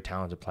and very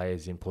talented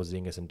players in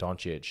Porzingis and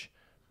Doncic,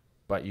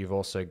 but you've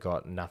also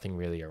got nothing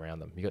really around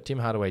them. You've got Tim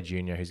Hardaway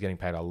Jr., who's getting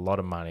paid a lot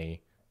of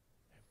money,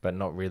 but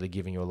not really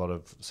giving you a lot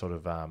of sort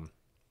of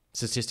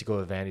statistical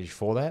advantage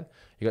for that.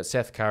 You got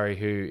Seth Curry,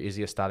 who is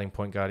he a starting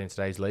point guard in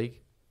today's league?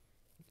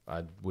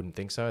 I wouldn't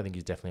think so. I think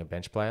he's definitely a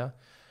bench player.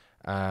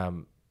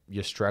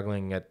 You're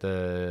struggling at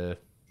the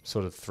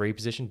sort of 3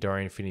 position,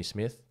 Dorian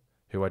Finney-Smith,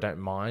 who I don't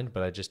mind,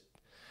 but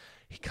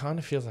he kind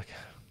of feels like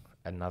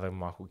another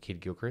Michael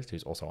Kidd-Gilchrist,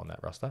 who's also on that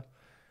roster.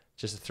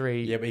 Just a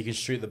 3. Yeah, but he can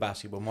shoot the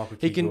basketball. Michael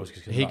He can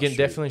Kidd-Gilchrist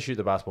definitely shoot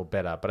the basketball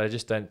better, but I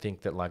just don't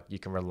think that like you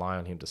can rely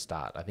on him to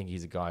start. I think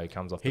he's a guy who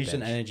comes off the bench. He's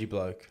an energy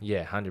bloke.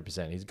 Yeah,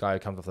 100%. He's a guy who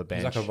comes off the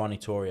bench. He's like a Ronnie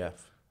Toriev.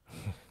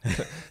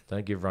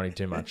 Don't give Ronnie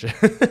too much.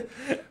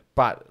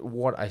 But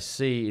what I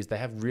see is they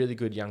have really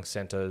good young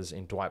centers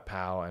in Dwight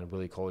Powell and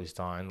Willie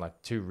Cauley-Stein,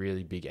 like 2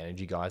 really big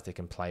energy guys that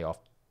can play off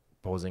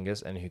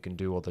Porzingis and who can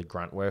do all the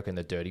grunt work and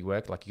the dirty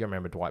work. Like you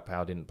remember Dwight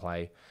Powell didn't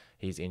play.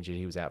 He's injured.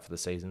 He was out for the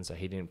season, so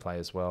he didn't play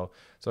as well.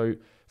 So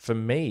for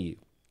me,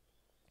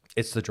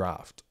 it's the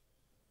draft.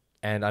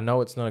 And I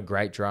know it's not a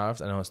great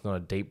draft. I know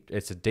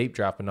it's a deep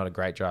draft, but not a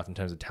great draft in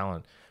terms of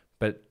talent.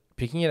 But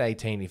picking at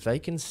 18, if they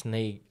can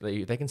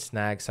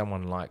snag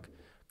someone like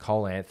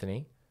Cole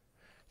Anthony,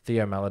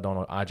 Theo Maledon,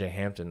 or RJ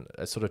Hampton,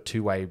 a sort of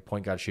 2-way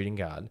point guard shooting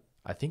guard,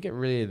 I think it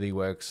really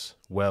works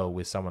well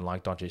with someone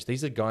like Doncic.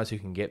 These are guys who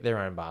can get their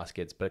own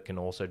baskets, but can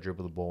also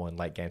dribble the ball in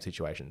late game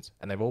situations.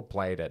 And they've all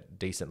played at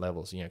decent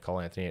levels. You know,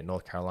 Cole Anthony at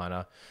North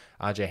Carolina,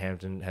 RJ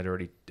Hampton has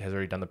already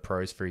done the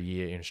pros for a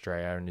year in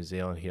Australia and New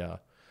Zealand here.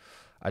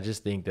 I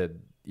just think that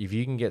if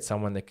you can get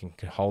someone that can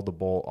hold the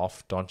ball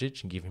off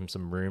Doncic and give him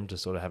some room to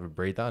sort of have a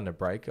breather and a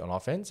break on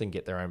offense and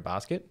get their own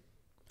basket,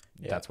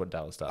 that's what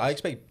Dallas does. I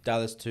expect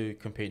Dallas to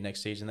compete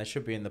next season. They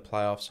should be in the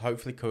playoffs.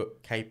 Hopefully,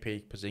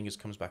 KP Porzingis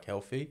comes back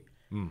healthy.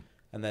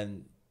 And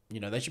then,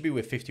 they should be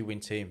with a 50-win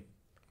team.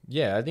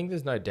 Yeah, I think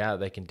there's no doubt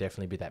they can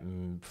definitely be that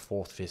 4th,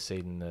 5th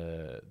seed in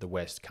the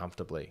West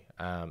comfortably,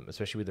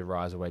 especially with the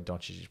rise of where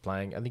Doncic is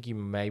playing. I think you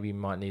maybe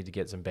might need to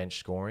get some bench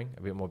scoring,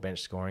 a bit more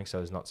bench scoring, so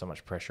there's not so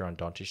much pressure on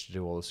Doncic to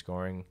do all the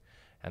scoring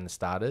and the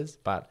starters.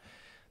 But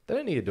they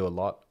don't need to do a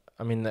lot.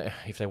 I mean,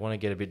 if they want to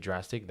get a bit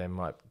drastic, they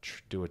might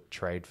do a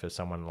trade for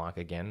someone like,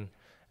 again,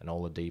 an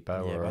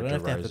Oladipo or a DeRozan. I don't know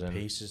if they have the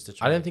pieces to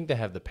trade. I don't think they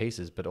have the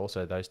pieces, but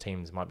also those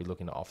teams might be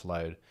looking to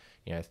offload,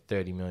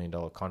 $30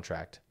 million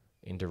contract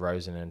in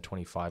DeRozan and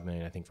 $25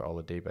 million, I think, for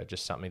Oladipo,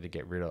 just something to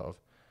get rid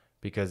of.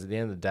 Because at the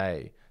end of the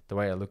day, the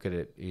way I look at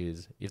it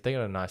is if they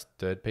got a nice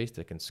third piece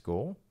that can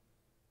score,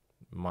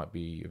 it might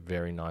be a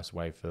very nice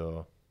way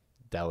for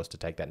Dallas to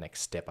take that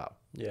next step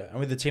up. Yeah, and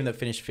with the team that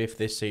finished 5th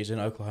this season,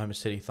 Oklahoma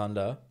City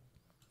Thunder,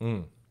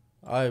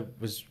 I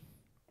was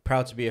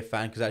proud to be a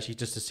fan because actually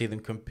just to see them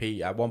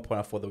compete, at one point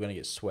I thought they were going to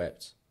get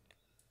swept.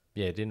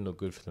 Yeah, it didn't look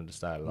good for them to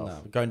start it off.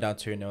 No, going down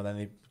 2-0, then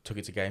they took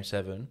it to Game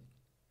 7.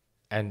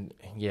 And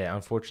yeah,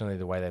 unfortunately,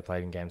 the way they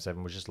played in Game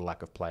 7 was just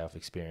lack of playoff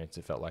experience.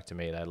 It felt like to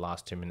me, that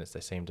last 2 minutes,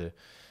 they seemed to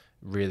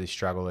really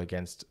struggle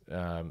against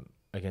the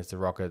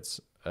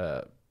Rockets.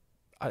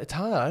 It's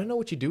hard. I don't know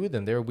what you do with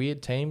them. They're a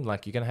weird team.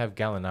 Like you're going to have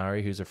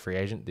Gallinari, who's a free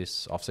agent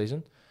this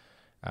offseason.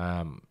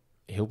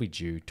 He'll be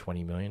due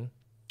 $20 million.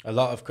 A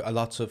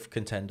lot of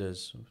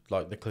contenders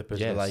like the Clippers,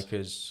 the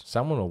Lakers.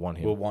 Someone will want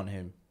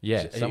him.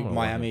 Yeah,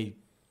 Miami.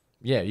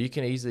 Yeah, you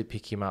can easily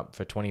pick him up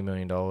for $20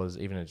 million,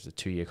 even if it's a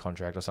 2-year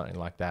contract or something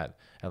like that.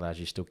 It allows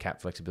you still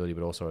cap flexibility,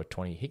 but also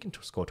he can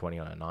score 20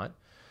 on a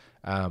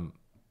night.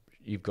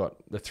 You've got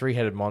the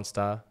 3-headed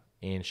monster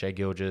in Shai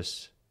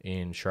Gilgeous,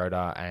 in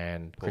Schroeder,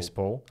 and Chris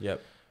Paul.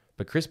 Yep.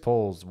 But Chris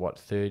Paul's,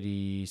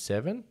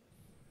 37?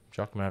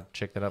 Choc, may I have to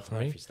check that up for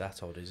me? If he's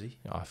that old, is he?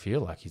 I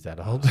feel like he's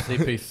that old.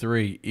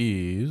 CP3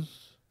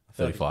 is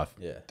 35.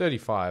 Yeah.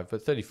 35,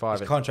 but 35.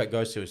 His contract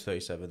goes to his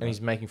 37. And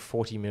he's making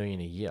 $40 million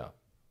a year.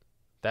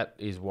 That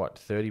is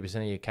 30%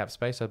 of your cap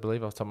space, I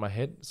believe, off the top of my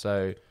head.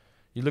 So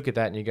you look at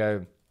that and you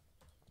go,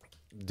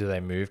 do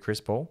they move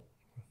Chris Paul?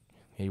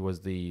 He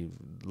was the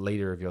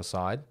leader of your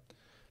side.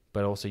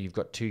 But also you've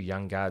got 2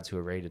 young guards who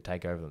are ready to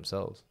take over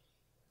themselves.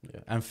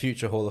 Yeah. And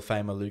future Hall of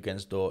Famer Lou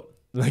Dort.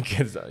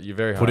 You're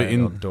very high. Put it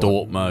in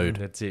Dort mode.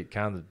 That's it.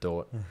 Count the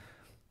Dort.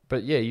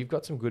 But yeah, you've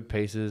got some good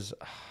pieces.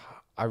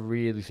 I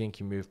really think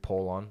you move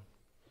Paul on.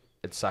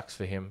 It sucks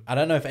for him. I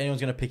don't know if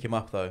anyone's going to pick him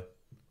up, though.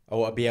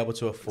 Or be able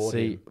to afford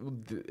him.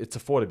 It's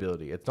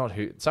affordability. It's not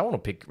who... Someone will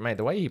pick... Mate,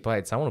 the way he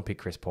played, someone will pick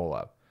Chris Paul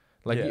up.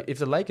 If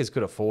the Lakers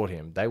could afford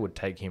him, they would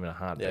take him in a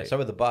heartbeat. Yeah, so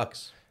would the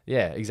Bucks.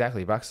 Yeah,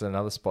 exactly. Bucks is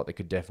another spot that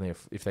could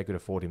definitely... If they could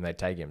afford him, they'd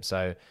take him.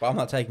 So... But I'm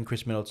not taking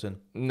Chris Middleton.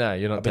 No,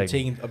 you're not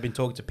taking... I've been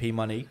talking to P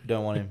Money.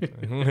 Don't want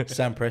him.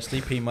 Sam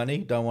Presti, P Money.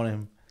 Don't want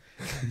him.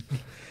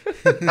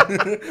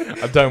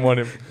 I don't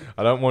want him.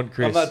 I don't want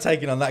Chris. I'm not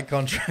taking on that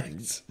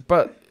contract.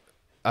 But...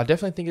 I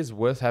definitely think it's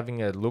worth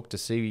having a look to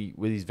see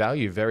with his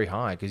value very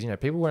high because,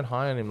 people weren't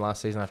high on him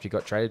last season after he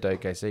got traded to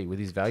OKC. With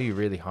his value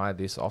really high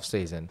this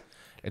offseason,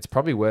 it's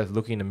probably worth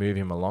looking to move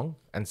him along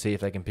and see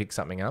if they can pick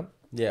something up.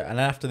 Yeah, and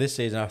after this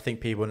season, I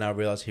think people now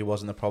realise he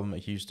wasn't the problem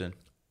at Houston.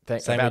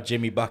 Same About with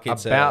Jimmy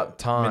Buckets about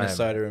time.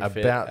 Minnesota and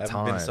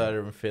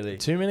About Philly.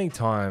 Too many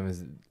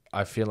times,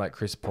 I feel like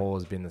Chris Paul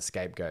has been the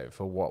scapegoat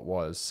for what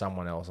was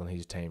someone else on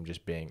his team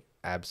just being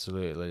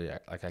absolutely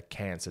like a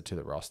cancer to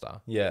the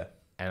roster. Yeah.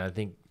 And I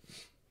think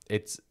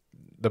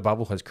the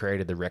bubble has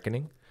created the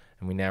reckoning,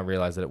 and we now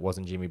realize that it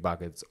wasn't Jimmy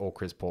Buckets or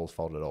Chris Paul's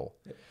fault at all.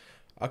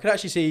 I could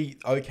actually see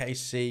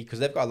OKC, because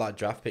they've got like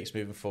draft picks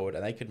moving forward,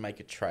 and they could make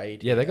a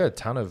trade. Yeah, they got a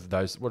ton of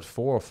those. 4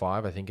 or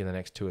 5, I think, in the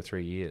next 2 or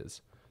 3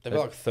 years. They've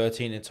got like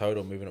 13 in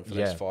total moving up for the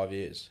next 5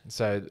 years.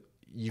 So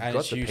you've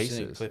got the pieces.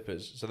 And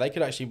Clippers. So they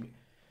could actually,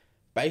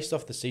 based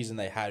off the season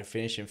they had,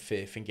 finishing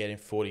 5th and getting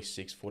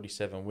 46,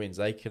 47 wins,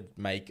 they could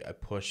make a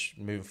push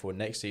moving forward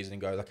next season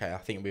and go, okay, I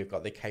think we've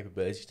got the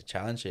capability to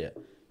challenge here.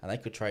 And they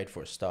could trade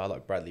for a star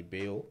like Bradley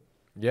Beal.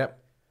 Yep.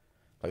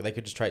 Like they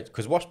could just trade,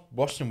 because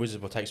Washington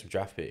Wizards will take some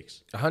draft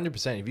picks.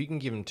 100%. If you can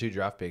give them 2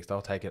 draft picks,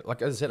 they'll take it.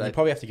 Like as I said, you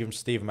probably have to give them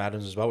Steven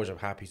Adams as well, which I'm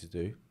happy to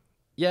do.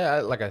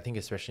 Yeah, like I think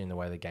especially in the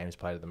way the game's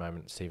played at the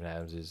moment, Steven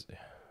Adams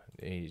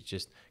he's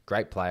just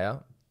great player,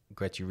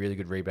 gets you really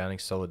good rebounding,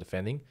 solid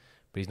defending,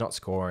 but he's not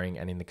scoring.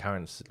 And in the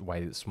current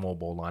way that small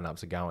ball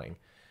lineups are going,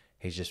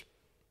 he's just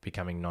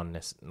becoming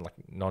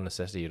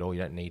non-necessity at all. You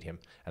don't need him.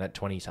 And at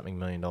 $20-something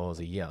million a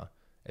year,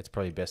 it's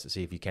probably best to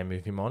see if you can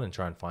move him on and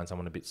try and find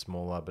someone a bit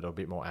smaller, but a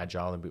bit more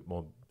agile and a bit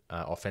more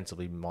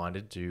offensively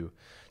minded to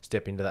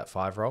step into that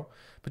 5 role.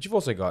 But you've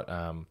also got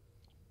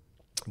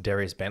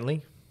Darius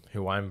Bentley,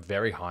 who I'm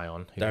very high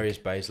on. Darius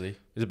Baisley.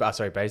 Is it?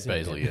 Sorry,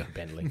 Baisley. Baisley, yeah.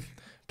 Bentley.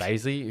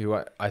 Baisley, who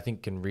I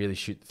think can really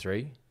shoot the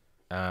 3.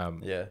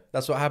 Yeah,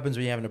 that's what happens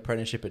when you have an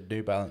apprenticeship at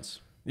New Balance.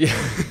 Yeah.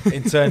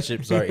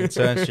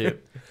 Internship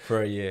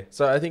for a year.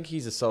 So I think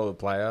he's a solid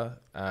player,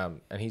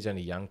 and he's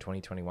only young,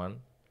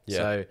 2021. Yeah.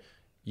 So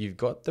you've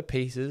got the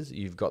pieces,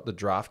 you've got the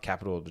draft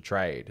capital to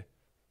trade.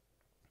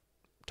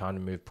 Time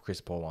to move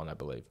Chris Paul on, I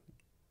believe.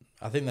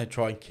 I think they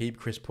try and keep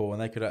Chris Paul,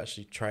 and they could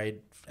actually trade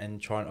and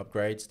try and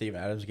upgrade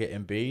Steven Adams, get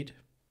Embiid.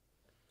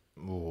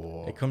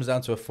 Ooh. It comes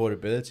down to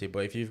affordability,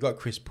 but if you've got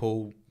Chris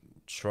Paul,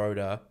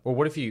 Schroeder... Well,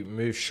 what if you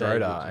move Schroeder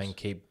Gilgeous. and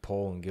keep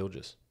Paul and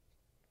Gilgeous?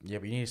 Yeah,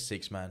 but you need a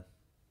 6-man.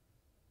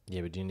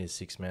 Yeah, but you need a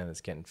 6-man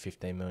that's getting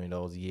 $15 million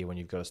a year when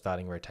you've got a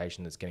starting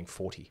rotation that's getting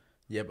 40.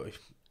 Yeah, but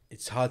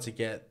it's hard to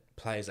get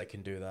players that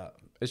can do that.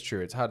 It's true.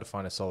 It's hard to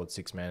find a solid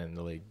 6-man in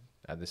the league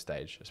at this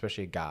stage,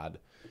 especially a guard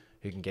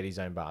who can get his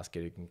own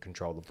basket, who can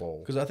control the ball.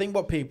 Because I think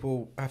what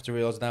people have to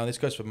realize now, and this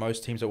goes for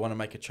most teams that want to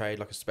make a trade,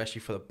 like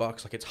especially for the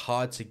Bucks, like it's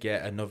hard to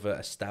get another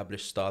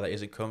established star that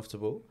isn't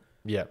comfortable.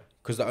 Yeah.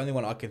 Because the only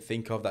one I can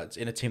think of that's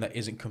in a team that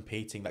isn't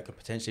competing that could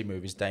potentially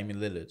move is Damian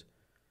Lillard.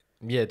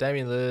 Yeah,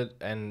 Damian Lillard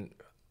and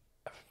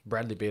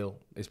Bradley Beal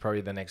is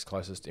probably the next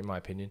closest, in my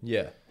opinion.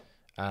 Yeah.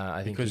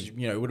 I think because, it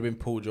would have been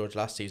Paul George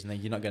last season,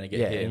 then you're not going to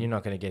get him. and you're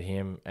not going to get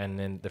him. And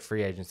then the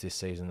free agents this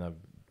season are...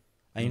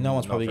 And no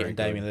one's probably very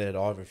getting Damian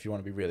Lillard either if you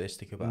want to be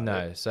realistic about it.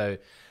 No, so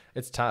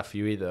it's tough.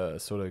 You either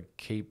sort of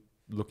keep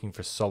looking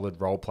for solid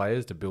role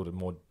players to build a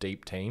more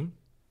deep team,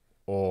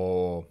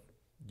 or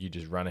you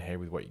just run ahead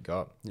with what you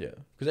got. Yeah,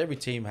 because every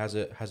team has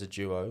a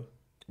duo.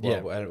 Yeah,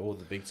 and all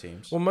the big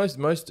teams. Well, most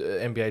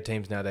NBA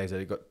teams nowadays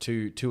they've got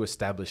two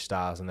established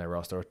stars on their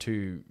roster, or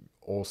 2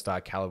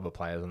 all-star caliber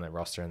players on their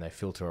roster, and they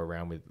filter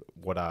around with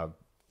what are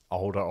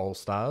older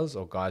all-stars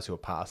or guys who are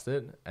past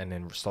it, and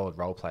then solid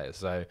role players.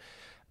 So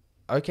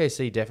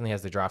OKC definitely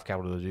has the draft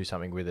capital to do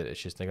something with it.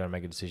 It's just they're going to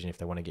make a decision if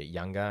they want to get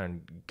younger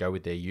and go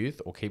with their youth,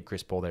 or keep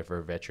Chris Paul there for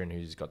a veteran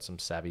who's got some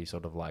savvy,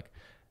 sort of like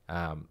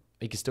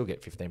he can still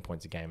get 15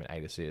 points a game and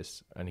 8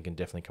 assists, and he can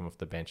definitely come off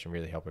the bench and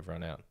really help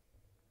everyone out.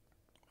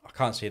 I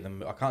can't see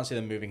them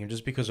moving him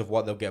just because of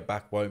what they'll get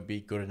back won't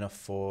be good enough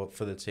for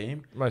the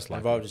team. Most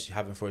likely. I'd rather just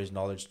have him for his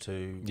knowledge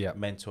to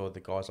mentor the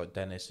guys like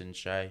Dennis and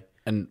Shea.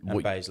 And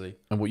Baisley.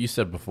 And what you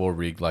said before,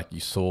 Rig, like you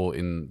saw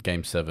in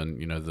Game 7,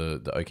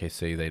 the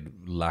OKC, they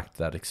lacked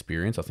that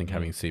experience. I think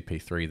having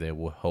CP3 there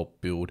will help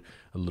build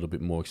a little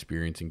bit more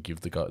experience and give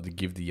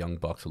the young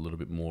Bucks a little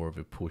bit more of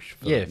a push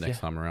for the next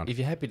time around. If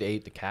you're happy to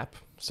eat the cap,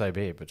 so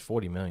be it. But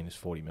 $40 million is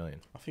 $40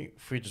 million. I think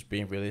if we're just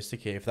being realistic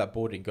here, if that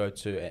ball didn't go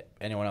to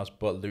anyone else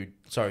but Lou,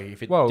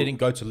 if it didn't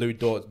go to Lou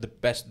Dort,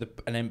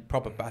 and then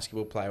proper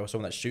basketball player or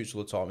someone that shoots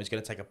all the time, he's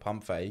going to take a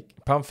pump fake,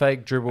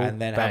 dribble,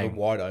 and then bang. have a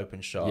wide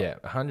open shot. Yeah,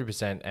 100%.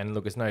 And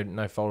look, it's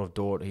no fault of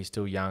Dort. He's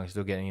still young,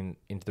 still getting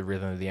into the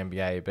rhythm of the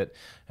NBA. But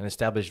an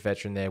established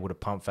veteran there would have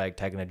pump fake,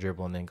 taken a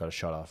dribble, and then got a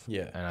shot off.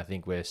 Yeah, and I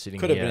think we're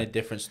sitting. Could have been a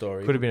different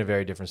story. Could have been a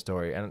very different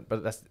story.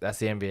 But that's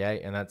the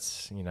NBA, and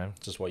that's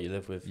just what you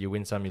live with. You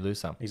win some, you lose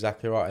some.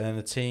 Exactly right. And then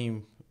the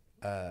team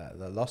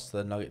that lost to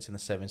the Nuggets in the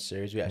 7th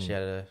series, we actually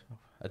had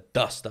a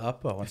dust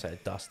up. I won't say a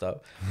dust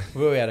up.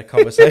 We had a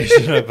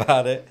conversation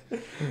about it.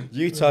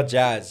 Utah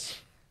Jazz.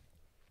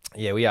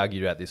 Yeah, we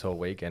argued about this all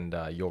week, and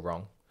you're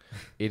wrong.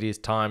 It is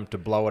time to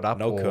blow it up.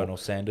 No, Colonel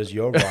Sanders,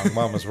 you're wrong.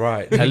 Mine was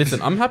right. Hey,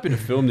 listen, I'm happy to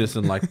film this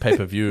in like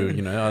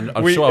pay-per-view.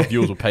 I'm sure our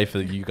viewers will pay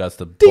for you guys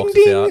to box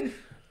this out.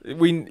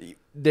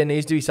 there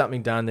needs to be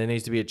something done. There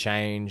needs to be a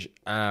change.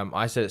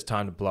 I said it's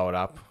time to blow it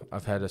up.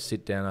 I've had a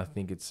sit down. I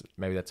think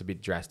maybe that's a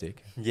bit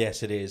drastic.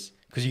 Yes, it is.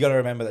 Because you got to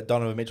remember that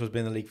Donovan Mitchell's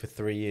been in the league for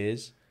 3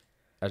 years.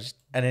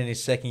 And in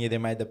his second year, they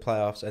made the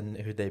playoffs. And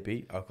who'd they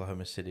beat?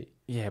 Oklahoma City.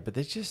 Yeah, but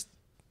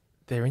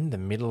they're in the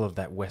middle of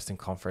that Western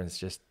Conference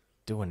just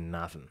doing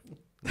nothing.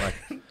 Like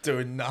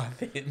doing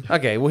nothing.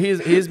 Okay, well,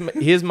 here's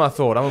my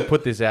thought. I'm going to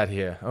put this out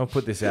here. I'm going to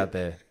put this out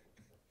there.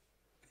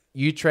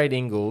 You trade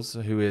Ingles,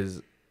 who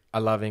is... I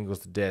love Ingles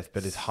to death,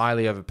 but is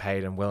highly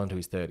overpaid and well into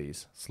his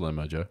 30s.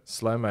 Slow-mo Joe.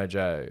 Slow-mo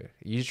Joe.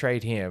 You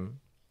trade him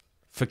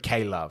for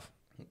K-Love.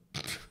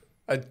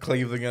 Are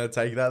Cleveland going to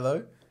take that,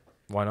 though?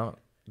 Why not?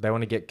 They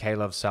want to get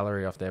K-Love's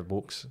salary off their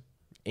books.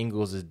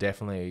 Ingles has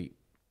definitely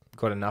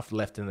got enough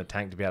left in the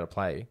tank to be able to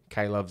play.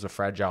 K-Love's a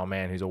fragile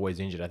man who's always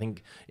injured. I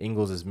think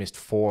Ingles has missed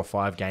 4 or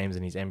 5 games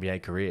in his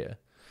NBA career.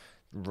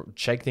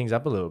 Shake things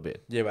up a little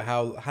bit. Yeah, but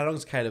how long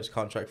is Caleb's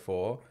contract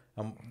for?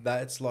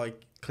 That's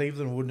like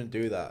Cleveland wouldn't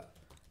do that.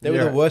 They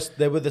were the worst.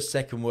 They were the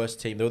second worst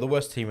team. They were the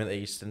worst team in the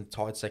East and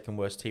tied second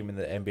worst team in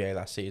the NBA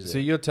last season. So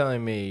you're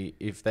telling me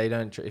if they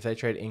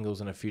trade Ingles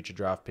and a future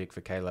draft pick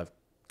for K-Love,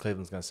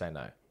 Cleveland's going to say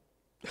no?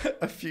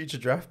 A future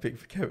draft pick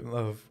for Kevin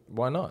Love?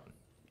 Why not?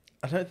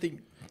 I don't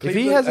think if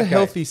he has a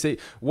healthy seat.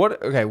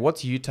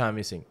 What's Utah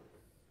missing?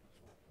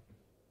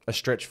 A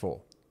stretch 4.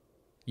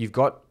 You've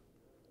got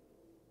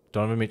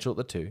Donovan Mitchell at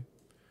the 2.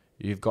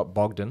 You've got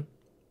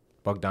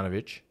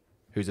Bogdanovich,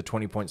 who's a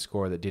 20-point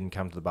scorer that didn't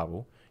come to the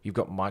bubble. You've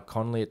got Mike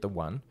Conley at the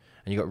 1,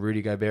 and you've got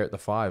Rudy Gobert at the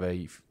 5,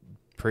 a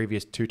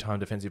previous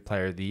 2-time Defensive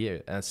Player of the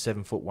Year, and a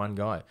 7'1"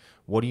 guy.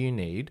 What do you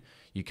need?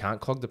 You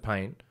can't clog the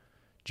paint.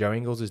 Joe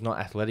Ingles is not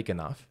athletic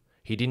enough.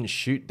 He didn't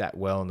shoot that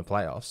well in the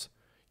playoffs.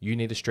 You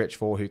need a stretch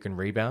 4 who can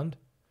rebound,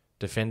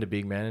 defend a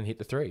big man, and hit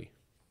the 3.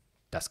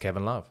 That's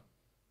Kevin Love.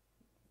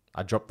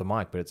 I dropped the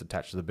mic, but it's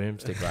attached to the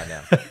boomstick right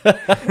now.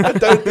 I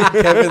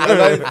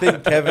don't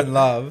think Kevin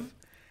Love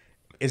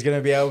is going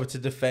to be able to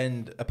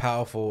defend a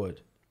power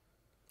forward.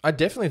 I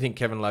definitely think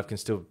Kevin Love can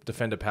still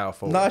defend a power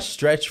forward. Not a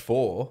stretch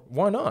 4.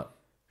 Why not?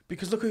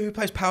 Because look at who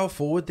plays power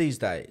forward these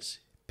days.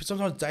 But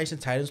sometimes Jason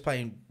Tatum's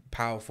playing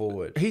power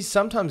forward. He's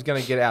sometimes going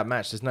to get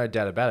outmatched. There's no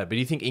doubt about it. But do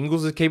you think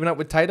Ingles is keeping up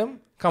with Tatum?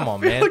 Come on,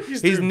 man. Like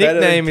his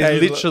nickname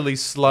is literally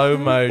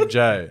Slow-Mo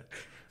Joe.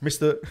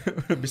 Mr.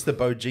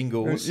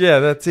 Bojingles. Yeah,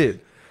 that's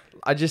it.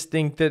 I just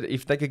think that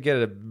if they could get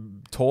a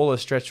taller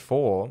stretch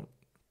 4,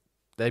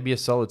 they'd be a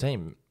solid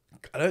team.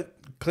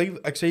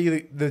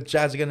 Actually, the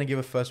Jazz are going to give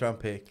a first-round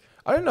pick.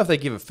 I don't know if they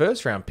give a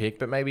first-round pick,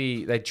 but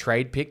maybe they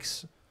trade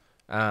picks.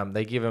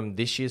 They give them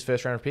this year's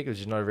first-round pick, which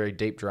is not a very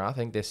deep draft. I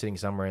think they're sitting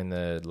somewhere in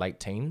the late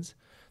teens.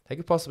 They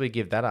could possibly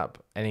give that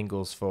up and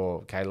Ingles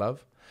for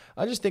K-Love.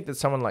 I just think that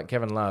someone like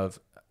Kevin Love,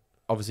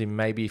 obviously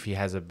maybe if he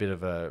has a bit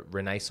of a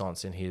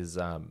renaissance in his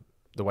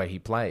the way he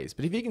plays,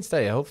 but if he can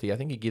stay healthy, I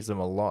think he gives them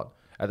a lot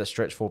at the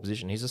stretch 4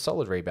 position. He's a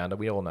solid rebounder.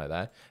 We all know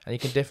that. And he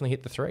can definitely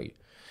hit the 3.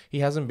 He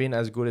hasn't been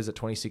as good as the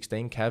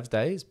 2016 Cavs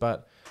days,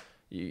 but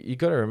you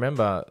got to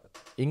remember,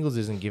 Ingles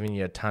isn't giving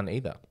you a ton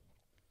either,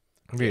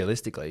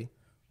 realistically.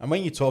 And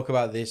when you talk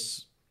about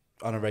this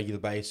on a regular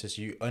basis,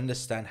 you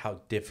understand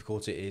how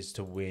difficult it is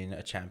to win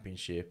a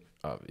championship.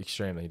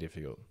 Extremely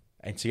difficult.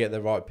 And to get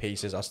the right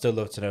pieces. I'd still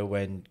love to know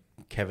when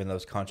Kevin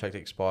Love's contract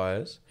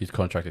expires. His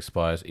contract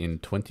expires in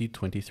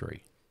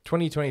 2023.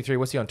 2023,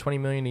 what's he on, 20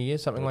 million a year,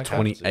 something like that?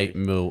 28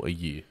 mil a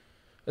year.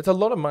 It's a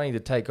lot of money to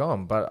take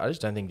on, but I just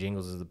don't think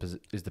Jingles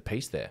is the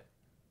piece there.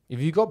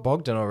 If you got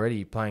Bogdan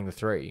already playing the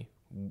 3,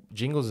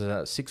 Jingles is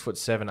a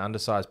 6'7"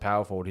 undersized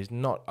power forward. He's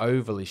not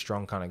overly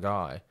strong kind of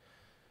guy,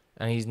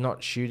 and he's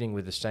not shooting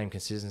with the same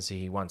consistency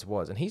he once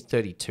was. And he's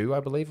 32, I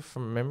believe,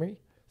 from memory.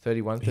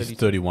 31, 32. He's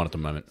 31 at the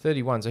moment.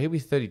 31, so he'll be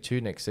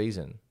 32 next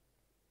season.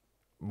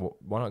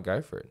 Why not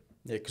go for it?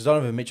 Yeah, because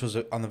Donovan Mitchell's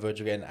on the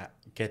verge of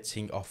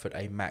getting offered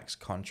a max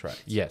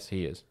contract. Yes,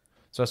 he is.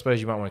 So I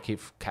suppose you might want to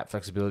keep cap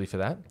flexibility for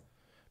that.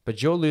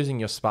 But you're losing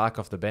your spark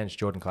off the bench,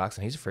 Jordan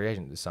Clarkson. He's a free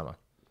agent this summer.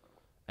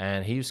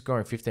 And he was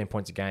scoring 15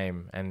 points a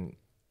game. And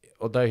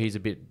although he's a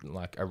bit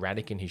like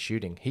erratic in his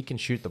shooting, he can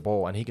shoot the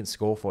ball and he can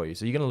score for you.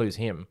 So you're going to lose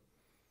him.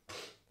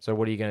 So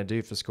what are you going to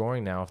do for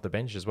scoring now off the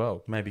bench as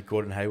well? Maybe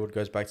Gordon Hayward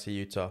goes back to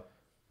Utah.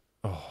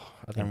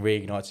 And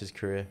reignites his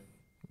career.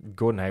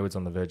 Gordon Hayward's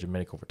on the verge of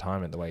medical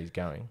retirement the way he's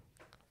going.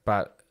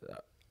 But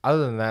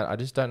other than that, I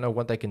just don't know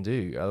what they can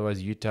do.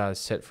 Otherwise, Utah is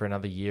set for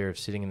another year of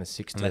sitting in the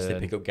 6th. Unless they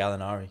pick up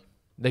Gallinari.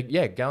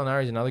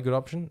 Gallinari is another good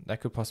option. That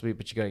could possibly,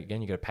 but you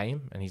got to pay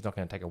him, and he's not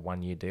going to take a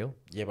 1-year deal.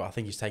 Yeah, but I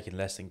think he's taking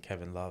less than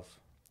Kevin Love.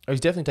 Oh, he's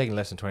definitely taking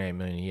less than $28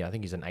 million a year. I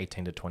think he's an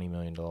 $18 to $20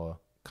 million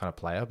kind of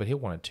player, but he'll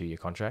want a 2-year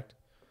contract.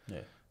 Yeah.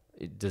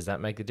 Does that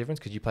make a difference?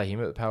 Could you play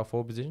him at the power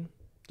forward position?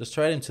 Just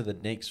trade him to the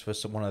Knicks for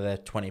one of their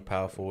 20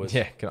 power forwards.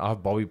 Yeah, can I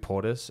have Bobby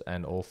Portis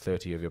and all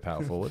 30 of your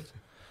power forwards?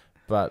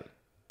 But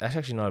that's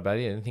actually not a bad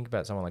idea. I didn't think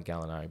about someone like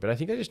Gallinari. But I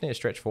think they just need a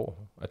stretch 4.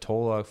 A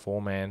taller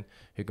 4-man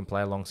who can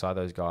play alongside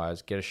those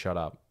guys, get a shot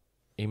up.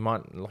 He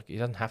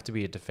doesn't have to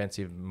be a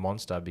defensive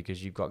monster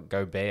because you've got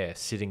Gobert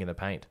sitting in the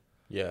paint.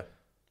 Yeah.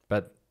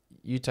 But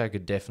Utah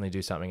could definitely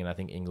do something, and I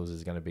think Ingles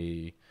is going to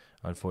be,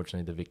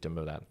 unfortunately, the victim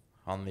of that.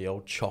 on the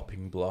old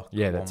chopping block.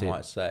 Yeah, that's one it.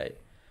 might say.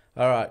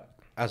 All right.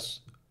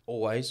 As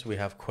always, we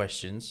have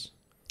questions.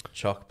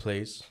 Choc,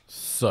 please.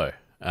 So,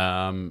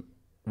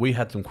 we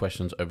had some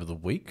questions over the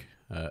week.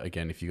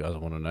 Again, if you guys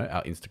want to know,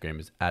 our Instagram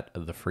is at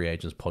the Free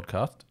Agents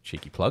Podcast.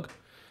 Cheeky plug.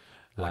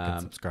 Like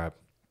and subscribe.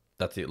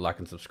 That's it. Like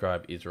and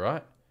subscribe is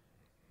right.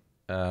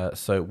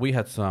 So we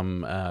had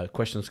some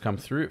questions come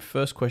through.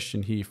 First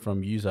question here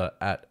from user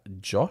at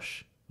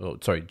Josh. Oh,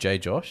 sorry, J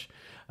Josh.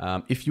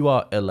 If you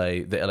are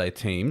the LA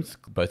teams,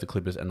 both the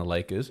Clippers and the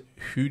Lakers,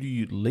 who do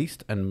you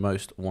least and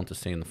most want to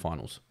see in the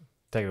finals?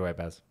 Take it away,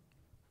 Baz.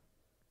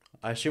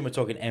 I assume we're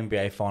talking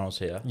NBA finals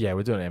here. Yeah,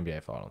 we're doing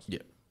NBA finals. Yeah.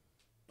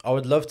 I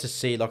would love to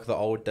see like the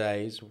old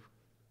days,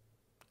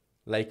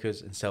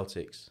 Lakers and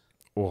Celtics.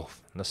 Oh,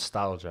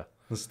 nostalgia.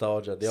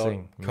 Nostalgia. The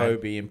Sing, old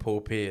Kobe and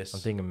Paul Pierce. I'm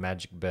thinking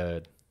Magic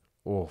Bird.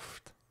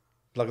 Oof.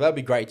 Like that'd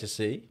be great to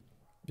see.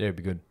 Yeah, it'd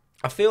be good.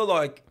 I feel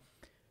like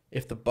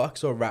if the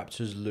Bucks or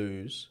Raptors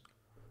lose,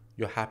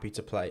 you're happy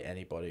to play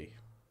anybody.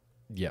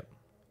 Yep.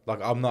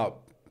 Like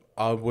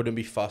I wouldn't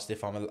be fussed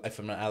if I'm an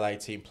LA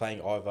team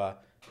playing either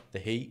the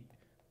Heat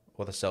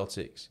or the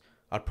Celtics.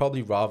 I'd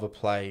probably rather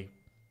play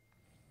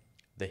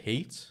the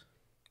Heat.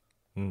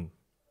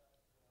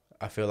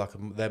 I feel like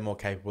they're more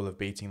capable of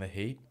beating the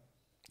Heat.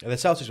 And the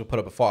Celtics will put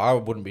up a fight. I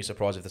wouldn't be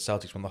surprised if the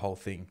Celtics won the whole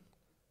thing.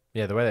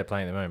 Yeah, the way they're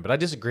playing at the moment. But I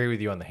disagree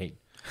with you on the Heat.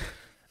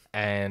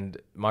 And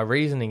my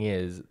reasoning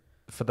is,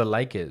 for the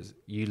Lakers,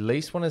 you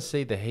least want to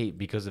see the Heat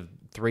because of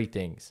three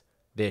things.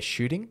 They're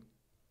shooting.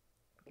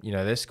 You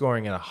know, they're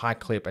scoring at a high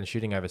clip and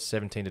shooting over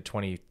 17 to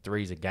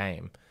 23s a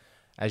game.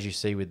 As you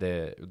see with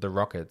the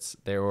Rockets,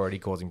 they're already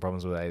causing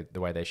problems with the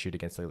way they shoot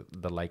against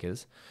the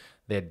Lakers.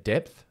 Their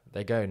depth,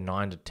 they go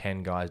 9 to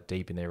 10 guys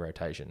deep in their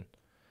rotation.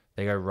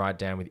 They go right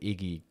down with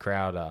Iggy,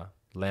 Crowder,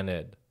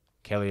 Leonard,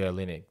 Kelly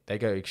Olynyk. They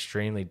go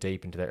extremely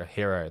deep into their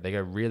hero. They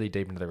go really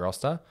deep into their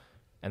roster,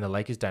 and the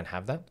Lakers don't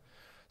have that.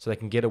 So they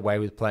can get away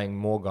with playing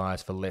more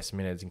guys for less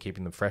minutes and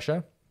keeping them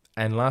fresher.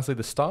 And lastly,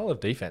 the style of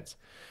defense.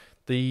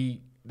 The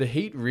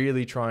Heat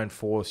really try and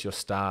force your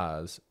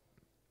stars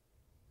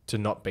to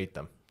not beat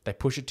them. They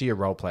push it to your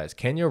role players.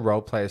 Can your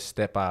role players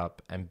step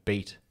up and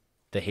beat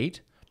the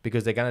Heat?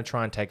 Because they're going to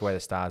try and take away the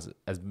stars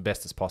as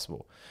best as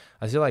possible.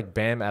 I feel like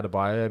Bam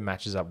Adebayo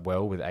matches up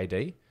well with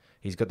AD.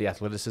 He's got the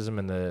athleticism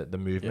and the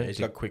movement. Yeah, he's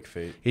got quick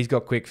feet. He's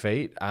got quick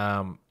feet.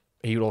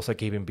 He would also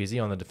keep him busy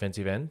on the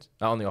defensive end,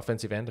 on the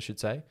offensive end, I should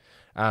say.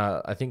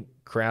 I think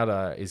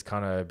Crowder is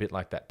kind of a bit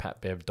like that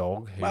Pat Bev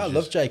dog. I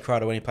loved Jay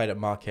Crowder when he played at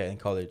Marquette in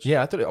college.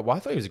 Yeah, I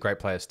thought he was a great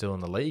player still in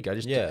the league.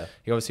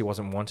 He obviously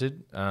wasn't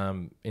wanted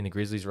in the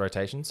Grizzlies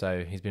rotation,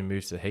 so he's been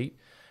moved to the Heat.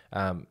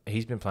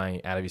 He's been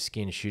playing out of his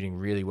skin, shooting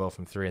really well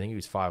from three. I think he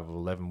was 5 of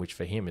 11, which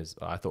for him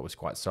I thought was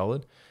quite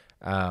solid.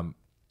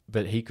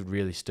 But he could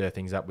really stir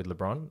things up with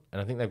LeBron,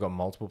 and I think they've got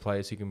multiple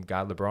players who can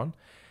guard LeBron.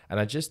 And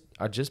I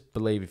just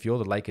believe if you're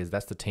the Lakers,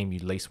 that's the team you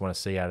least want to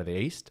see out of the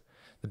East.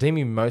 The team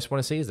you most want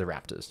to see is the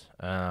Raptors.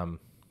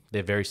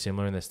 They're very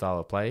similar in their style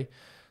of play.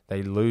 They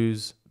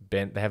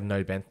have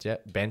no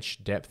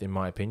bench depth, in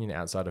my opinion,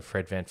 outside of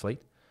Fred VanVleet.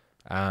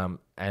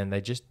 And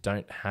they just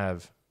don't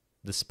have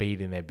the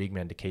speed in their big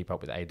men to keep up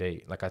with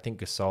AD. Like, I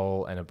think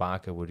Gasol and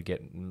Ibaka would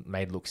get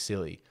made look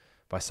silly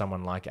by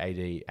someone like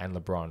AD and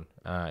LeBron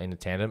in a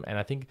tandem. And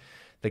I think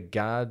the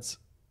guards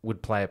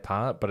would play a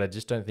part, but I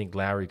just don't think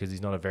Lowry, because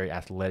he's not a very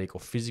athletic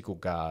or physical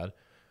guard,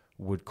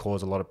 would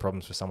cause a lot of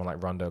problems for someone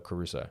like Rondo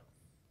Caruso.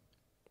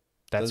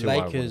 That's who I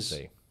want to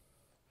see.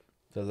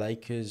 The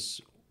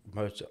Lakers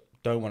most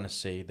don't want to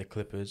see the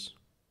Clippers,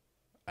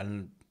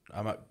 and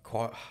I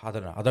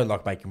don't know. I don't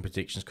like making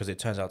predictions because it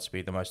turns out to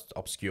be the most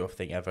obscure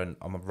thing ever, and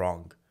I'm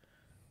wrong.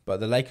 But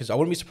the Lakers, I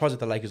wouldn't be surprised if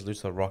the Lakers lose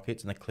to the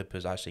Rockets and the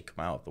Clippers actually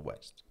come out of the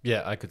West.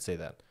 Yeah, I could see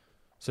that.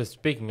 So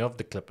speaking of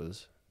the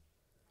Clippers,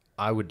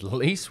 I would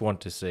least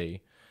want to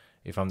see,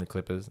 if I'm the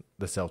Clippers,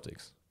 the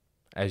Celtics.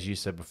 As you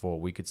said before,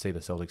 we could see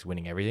the Celtics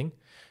winning everything.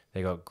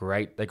 They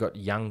got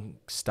young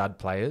stud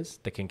players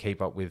that can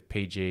keep up with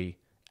PG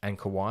and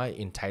Kawhi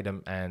in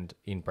Tatum and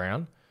in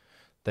Brown.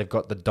 They've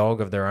got the dog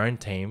of their own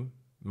team,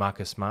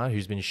 Marcus Smart,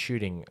 who's been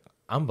shooting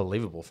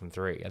unbelievable from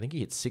three. I think he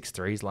hit 6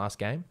 threes last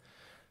game.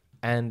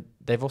 And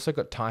they've also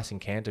got Tyson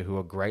Cantor, who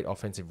are great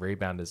offensive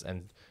rebounders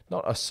and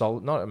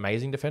not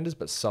amazing defenders,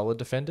 but solid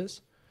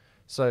defenders.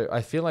 So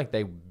I feel like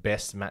they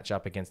best match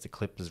up against the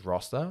Clippers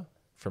roster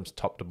from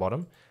top to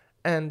bottom.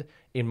 And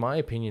in my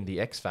opinion, the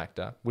X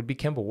factor would be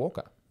Kemba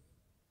Walker.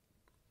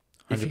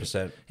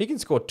 100%. He can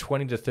score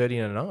 20 to 30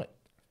 in a night.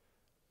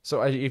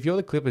 So if you're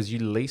the Clippers, you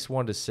least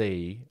want to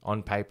see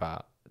on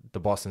paper the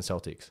Boston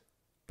Celtics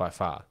by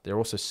far. They're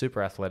also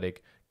super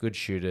athletic, good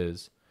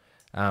shooters.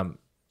 Who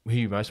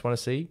you most want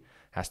to see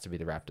has to be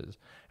the Raptors.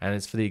 And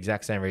it's for the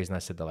exact same reason I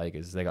said the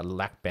Lakers. They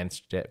lack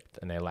bench depth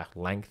and they lack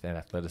length and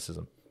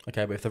athleticism.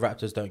 Okay, but if the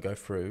Raptors don't go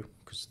through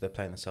because they're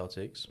playing the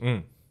Celtics,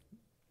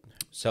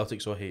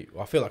 Celtics or Heat,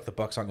 I feel like the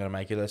Bucks aren't going to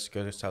make it. Let's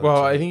go to Celtics.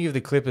 Well, I think if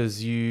the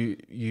Clippers,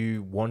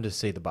 you want to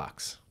see the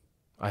Bucks.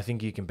 I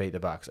think you can beat the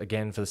Bucks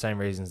again for the same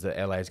reasons that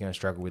LA is going to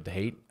struggle with the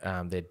Heat.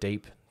 They're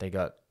deep. They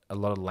got a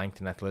lot of length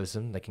and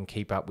athleticism. They can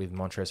keep up with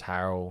Montrezl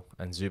Harrell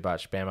and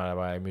Zubac. Bam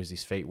Adebayo moves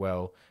his feet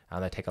well.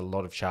 They take a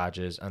lot of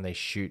charges and they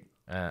shoot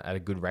at a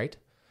good rate.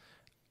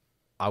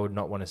 I would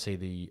not want to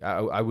see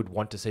I would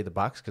want to see the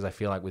Bucks because I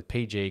feel like with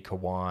PG,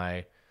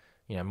 Kawhi,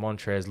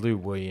 Montrez, Lou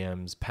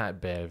Williams,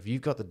 Pat Bev,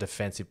 you've got the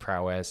defensive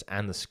prowess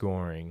and the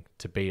scoring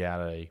to beat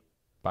out a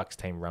Bucks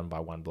team run by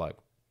one bloke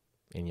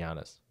in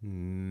Giannis.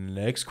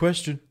 Next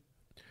question.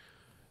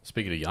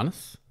 Speaking of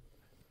Giannis,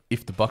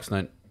 if the Bucks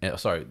don't...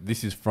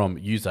 this is from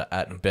user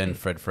at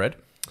BenFredFred.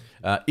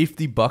 If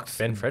the Bucks...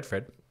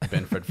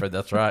 BenFredFred,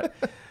 that's right.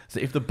 So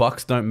if the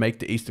Bucks don't make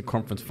the Eastern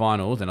Conference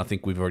Finals, and I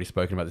think we've already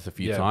spoken about this a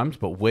few times,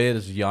 but where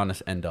does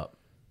Giannis end up?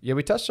 Yeah,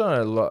 we touched on it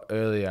a lot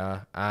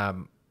earlier.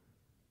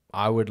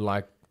 I would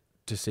like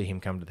to see him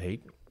come to the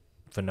Heat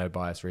for no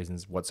bias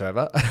reasons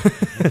whatsoever.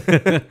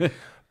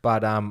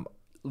 But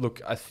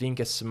look, I think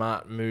a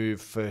smart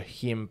move for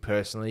him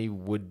personally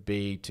would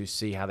be to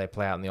see how they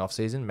play out in the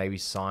offseason, maybe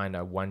sign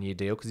a one-year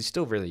deal because he's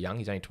still really young.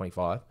 He's only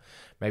 25.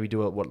 Maybe do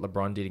what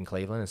LeBron did in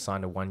Cleveland and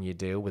sign a one-year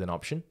deal with an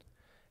option.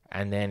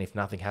 And then if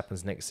nothing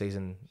happens next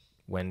season,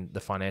 when the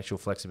financial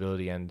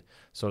flexibility and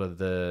sort of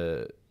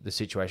the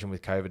situation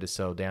with COVID has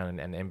settled down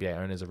and NBA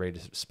owners are ready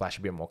to splash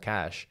a bit more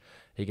cash,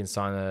 he can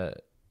sign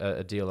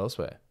a deal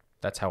elsewhere.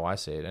 That's how I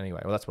see it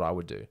anyway. Well, that's what I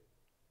would do.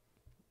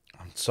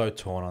 I'm so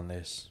torn on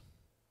this.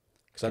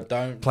 Because I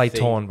don't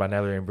Torn by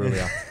Nelly and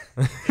Bruglia.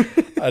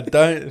 I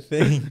don't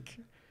think...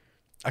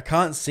 I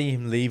can't see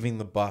him leaving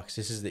the Bucks.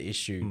 This is the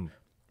issue.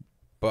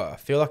 But I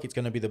feel like it's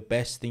going to be the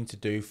best thing to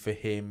do for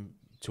him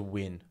to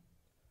win.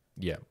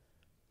 Yeah.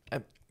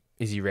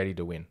 Is he ready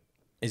to win?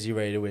 Is he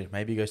ready to win?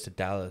 Maybe he goes to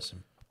Dallas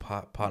and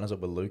partners up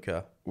with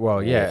Luka.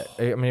 Well, yeah.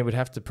 I mean, it would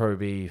have to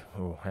probably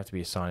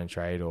be a sign and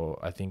trade, or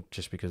I think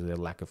just because of their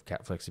lack of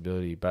cap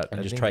flexibility. But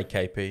And just trade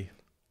KP.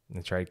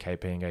 And trade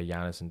KP and go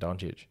Giannis and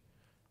Doncic,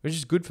 which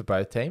is good for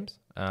both teams.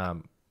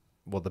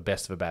 The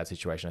best of a bad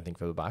situation, I think,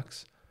 for the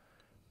Bucks.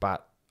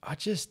 But I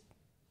just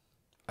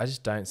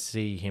don't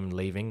see him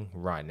leaving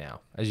right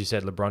now. As you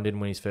said, LeBron didn't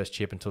win his first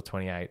chip until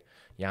 28.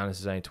 Giannis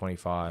is only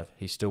 25.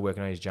 He's still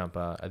working on his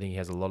jumper. I think he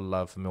has a lot of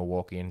love for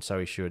Milwaukee, and so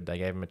he should. They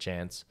gave him a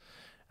chance.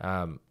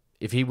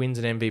 If he wins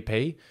an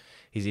MVP,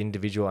 his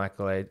individual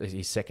accolade,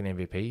 his second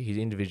MVP, his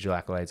individual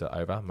accolades are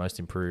over. Most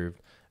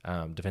improved,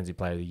 defensive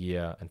player of the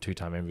year, and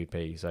 2-time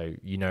MVP. So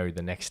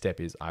the next step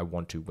is I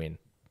want to win.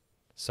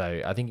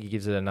 So I think he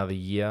gives it another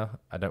year.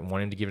 I don't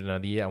want him to give it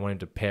another year. I want him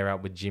to pair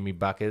up with Jimmy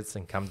Buckets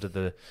and come to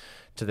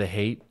the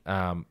Heat.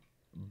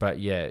 But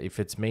yeah, if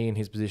it's me in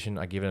his position,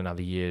 I give it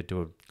another year,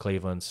 do a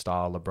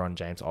Cleveland-style LeBron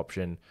James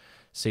option,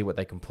 see what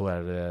they can pull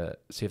out of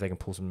see if they can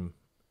pull some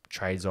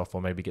trades off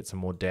or maybe get some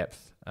more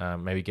depth,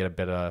 maybe get a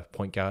better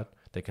point guard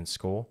that can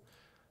score,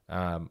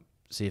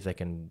 see if they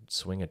can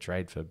swing a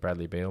trade for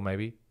Bradley Beal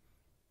maybe.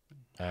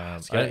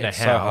 It's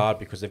so hard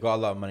because they've got a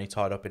lot of money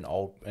tied up in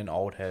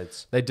old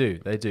heads. They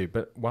do.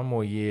 But one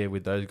more year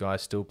with those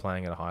guys still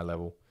playing at a high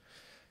level.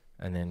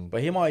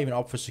 But he might even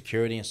opt for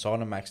security and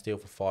sign a max deal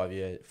for 5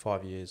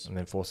 years. And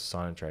then force a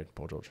sign and trade.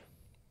 Poor George.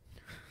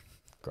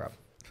 Grab.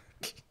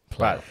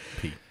 But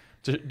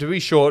to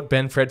be short,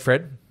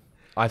 Fred,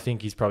 I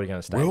think he's probably going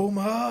to stay.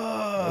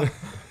 Wilma!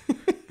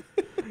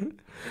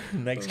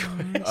 Next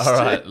question. All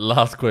right,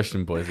 last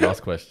question, boys.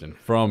 Last question.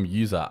 From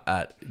user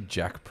at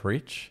Jack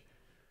Preach.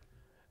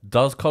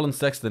 Does Colin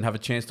Sexton have a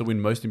chance to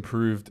win Most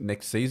Improved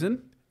next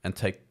season and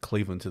take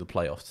Cleveland to the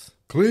playoffs?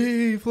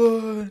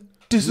 Cleveland!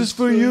 This is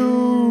for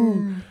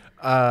you.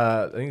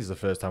 I think this is the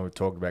first time we've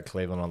talked about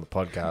Cleveland on the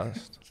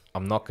podcast.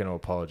 I'm not going to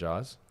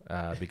apologise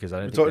because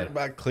I don't think talked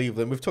about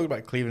Cleveland. We've talked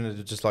about Cleveland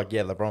as just like,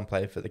 LeBron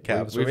played for the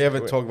Cavs. We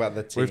haven't talked about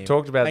the team. We've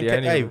talked about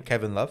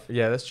Kevin Love.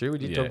 Yeah, that's true. We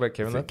did talk about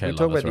Kevin Love. We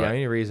talked about the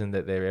only reason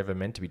that they're ever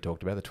meant to be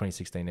talked about, the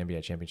 2016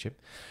 NBA championship.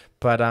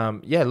 But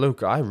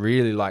look, I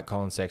really like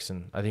Colin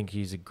Sexton. I think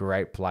he's a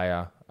great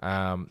player.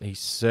 He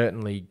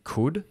certainly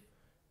could.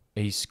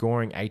 He's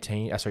scoring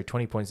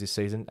 20 points this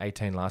season,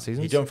 18 last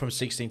season. He jumped from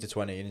 16 to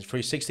 20. And for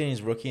 16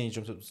 he's rookie, and he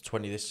jumped up to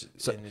 20 in his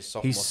sophomore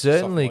year. He's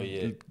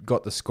certainly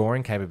got the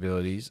scoring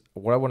capabilities.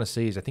 What I want to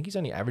see is I think he's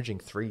only averaging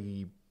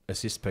 3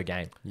 assists per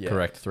game. Yeah.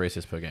 Correct, 3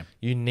 assists per game.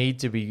 You need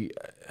to be,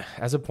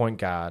 as a point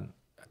guard,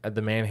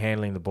 the man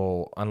handling the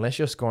ball, unless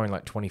you're scoring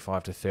like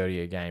 25 to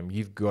 30 a game,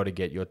 you've got to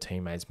get your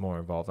teammates more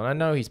involved. And I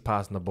know he's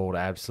passing the ball to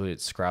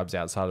absolute scrubs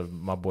outside of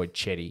my boy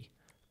Chetty,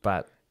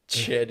 but...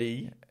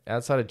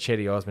 Outside of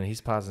Chetty Osman, he's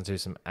passing to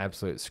some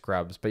absolute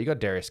scrubs. But you got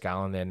Darius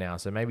Garland there now,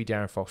 so maybe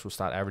Darren Fox will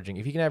start averaging.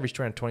 If he can average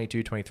around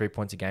 22, 23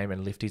 points a game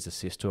and lift his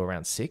assist to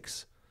around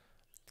 6.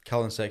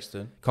 Colin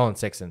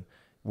Sexton,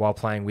 while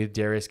playing with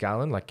Darius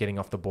Garland, like getting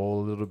off the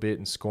ball a little bit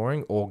and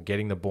scoring, or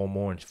getting the ball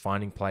more and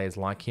finding players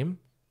like him,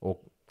 or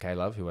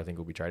K-Love, who I think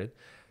will be traded,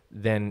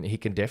 then he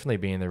can definitely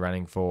be in the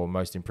running for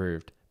Most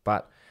Improved.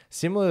 But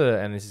similar,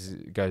 and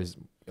goes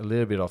a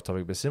little bit off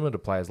topic, but similar to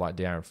players like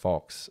Darren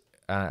Fox,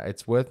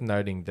 it's worth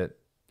noting that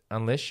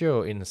unless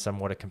you're in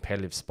somewhat a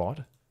competitive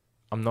spot,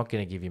 I'm not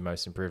going to give you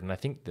Most Improved. And I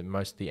think that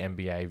most of the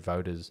NBA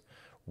voters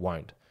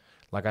won't.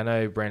 Like, I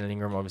know Brandon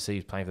Ingram, obviously,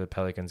 he's playing for the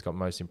Pelicans, got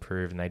Most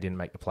Improved, and they didn't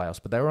make the playoffs,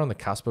 but they were on the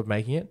cusp of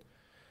making it.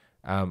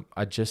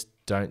 I just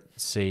don't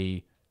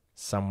see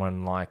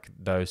someone like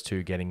those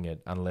two getting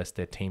it unless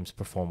their teams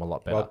perform a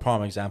lot better. Well,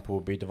 prime example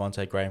would be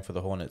Devontae Graham for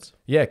the Hornets.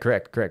 Yeah,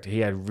 correct. He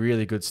had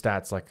really good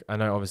stats. Like, I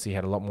know obviously he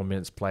had a lot more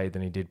minutes played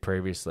than he did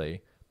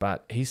previously,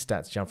 but his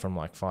stats jumped from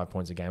like 5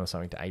 points a game or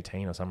something to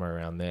 18 or somewhere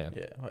around there.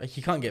 Yeah,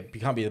 you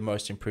can't be the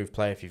most improved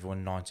player if you've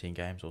won 19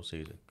 games all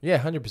season. Yeah,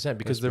 100%.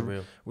 Because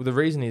the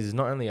reason is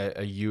not only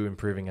are you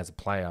improving as a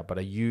player, but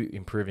are you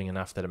improving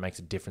enough that it makes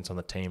a difference on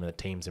the team and the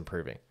team's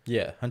improving?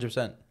 Yeah,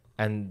 100%.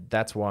 And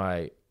that's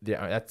why,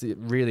 that's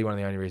really one of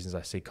the only reasons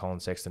I see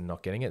Colin Sexton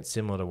not getting it,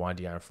 similar to why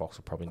De'Aaron Fox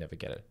will probably never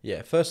get it.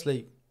 Yeah,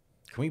 firstly,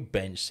 can we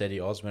bench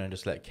Cedi Osman and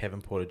just let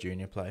Kevin Porter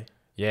Jr. play?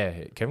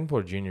 Yeah, Kevin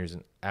Porter Jr. is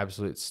an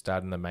absolute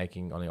stud in the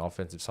making on the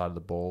offensive side of the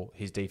ball.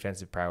 His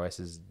defensive prowess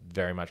is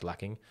very much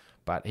lacking,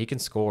 but he can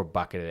score a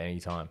bucket at any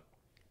time.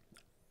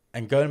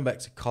 And going back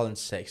to Colin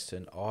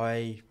Sexton,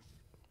 I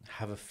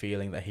have a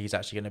feeling that he's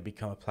actually going to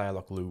become a player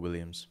like Lou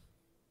Williams.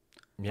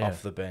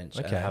 Off the bench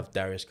and have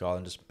Darius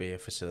Garland just be a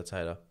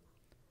facilitator.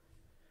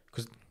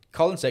 Because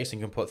Colin Sexton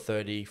can put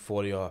 30,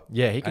 40 or...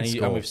 Yeah, he can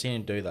score. And we've seen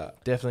him do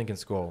that. Definitely can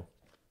score.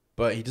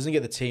 But he doesn't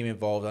get the team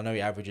involved. I know he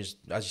averages,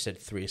 as you said,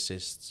 3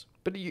 assists.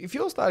 But if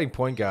you're a starting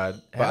point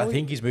guard... But I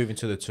think he's moving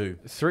to the 2.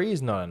 3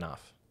 is not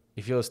enough.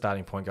 If you're a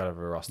starting point guard of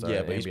a roster...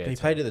 Yeah, but he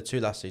played at the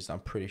 2 last season. I'm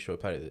pretty sure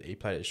he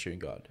played at the shooting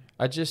guard.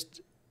 I just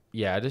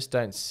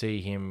don't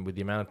see him with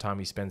the amount of time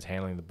he spends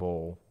handling the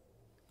ball.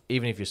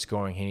 Even if you're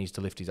scoring, he needs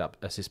to lift his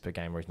assists per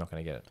game, or he's not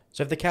going to get it.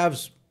 So if the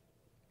Cavs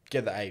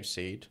get the 8th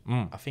seed,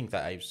 I think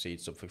that 8th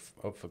seed's up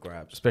for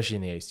grabs. Especially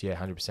in the East, yeah,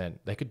 100%.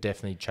 They could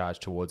definitely charge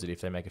towards it if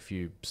they make a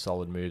few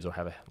solid moves or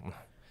have a...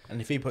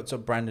 And if he puts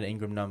up Brandon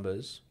Ingram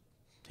numbers,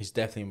 he's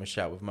definitely a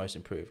shout with most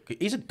improved.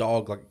 He's a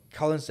dog. Like,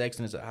 Colin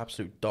Sexton is an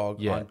absolute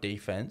dog on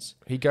defense.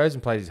 He goes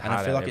and plays his heart out.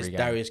 And I feel like it's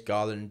Darius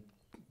Garland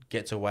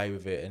gets away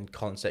with it, and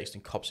Colin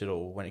Sexton cops it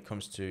all when it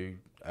comes to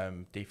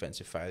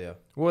defensive failure.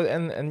 Well,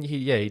 and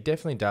he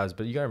definitely does.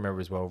 But you got to remember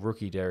as well,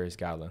 rookie Darius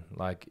Garland.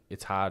 Like,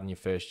 it's hard in your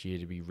first year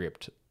to be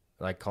ripped.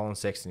 Like, Colin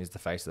Sexton is the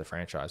face of the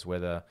franchise,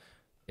 whether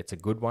it's a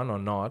good one or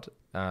not.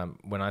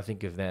 When I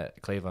think of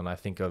that Cleveland, I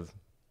think of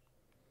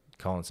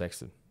Colin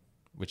Sexton,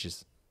 which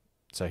is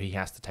so he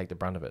has to take the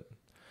brunt of it.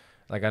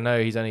 Like, I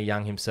know he's only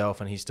young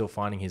himself and he's still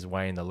finding his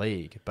way in the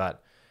league,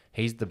 but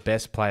he's the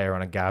best player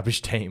on a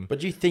garbage team. But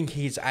do you think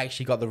he's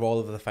actually got the role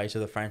of the face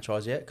of the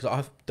franchise yet? Because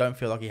I don't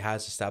feel like he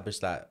has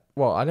established that.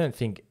 Well, I don't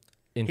think...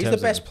 He's the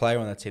best player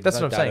on the team. That's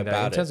what I'm saying,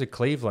 though. In terms of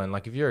Cleveland,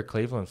 like, if you're a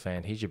Cleveland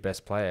fan, he's your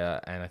best player,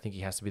 and I think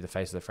he has to be the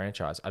face of the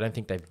franchise. I don't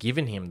think they've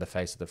given him the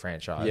face of the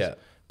franchise. Yeah.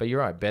 But you're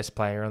right, best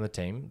player on the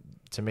team.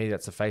 To me,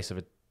 that's the face of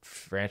a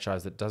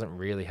franchise that doesn't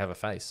really have a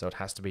face, so it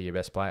has to be your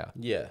best player.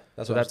 Yeah,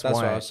 that's what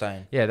I was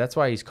saying. Yeah, that's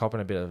why he's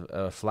copping a bit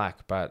of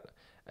flack, but...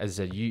 As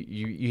I said,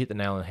 you hit the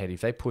nail on the head. If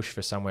they push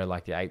for somewhere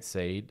like the 8th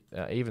seed,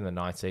 even the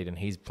 9th seed, and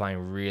he's playing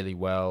really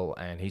well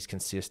and he's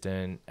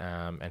consistent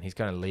and he's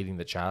kind of leading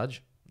the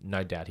charge,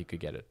 no doubt he could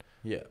get it.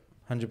 Yeah,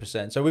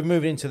 100%. So we've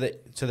moved into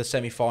the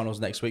semi-finals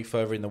next week,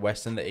 further in the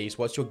West and the East.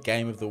 What's your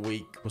game of the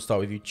week? We'll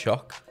start with you,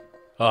 Choc.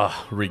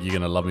 Oh, Rick, you're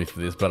going to love me for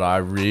this, but I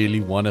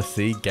really want to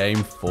see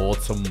Game 4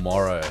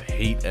 tomorrow.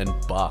 Heat and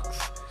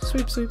Bucks.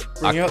 Sweep.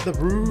 Bring out the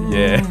broom.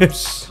 Yeah.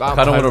 I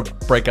kind of want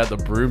to break out the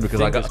broom because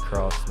Fingers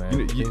crossed,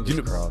 man. Fingers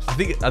crossed. I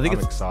think I'm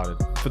it's excited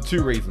for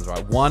 2 reasons,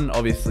 right? One,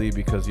 obviously,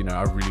 because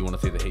I really want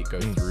to see the Heat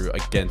go through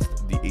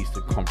against the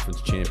Eastern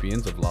Conference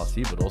champions of last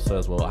year, but also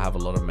as well, I have a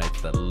lot of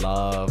mates that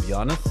love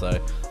Giannis,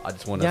 so I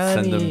just want to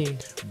send them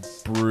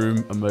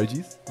broom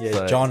emojis. Yeah,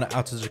 so. John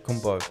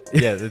Altazocumbo.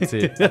 Yeah, that's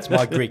it. That's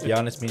my Greek.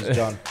 Giannis means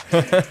John.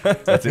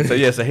 That's it. So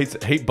yeah, so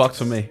Heat Bucks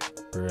for me.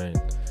 Brilliant.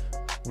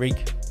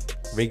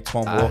 Rig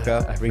Twan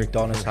Walker, Rig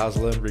Donis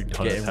Haslam,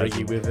 getting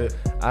Riggy with it.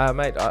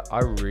 Mate, I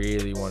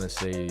really want to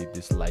see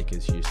this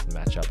Lakers-Houston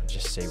matchup and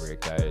just see where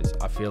it goes.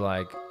 I feel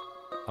like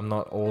I'm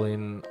not all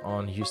in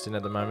on Houston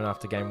at the moment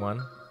after Game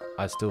 1.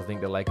 I still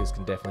think the Lakers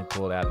can definitely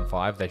pull it out in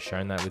 5. They've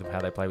shown that with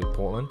how they play with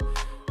Portland.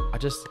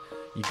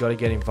 You got to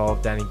get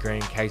involved. Danny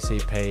Green,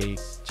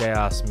 KCP,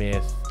 J.R.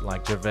 Smith,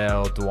 like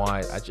JaVale,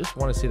 Dwight. I just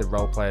want to see the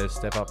role players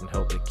step up and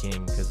help the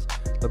king because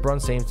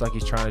LeBron seems like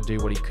he's trying to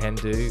do what he can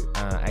do.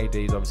 AD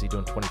is obviously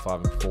doing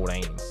 25 and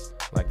 14.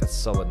 Like, that's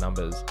solid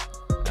numbers.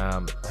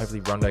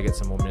 Hopefully Rondo gets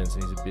some more minutes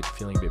and he's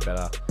feeling a bit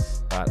better.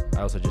 But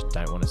I also just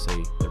don't want to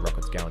see the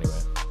Rockets go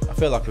anywhere. I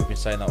feel like we've been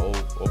saying that all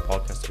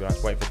podcast, to be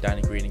honest. Wait for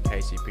Danny Green and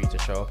KCP to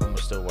show up, and we're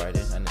still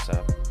waiting. And it's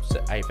our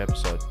 8th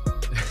episode.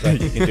 So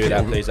if you can do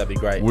that, please, that'd be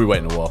great. We're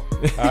waiting a while.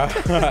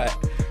 Alright.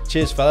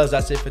 Cheers, fellas.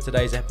 That's it for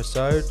today's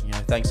episode.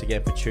 Thanks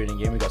again for tuning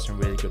in. We've got some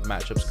really good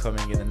matchups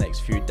coming in the next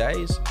few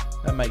days.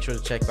 And make sure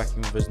to check back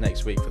in with us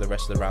next week for the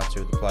rest of the round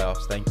 2 of the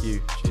playoffs. Thank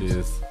you.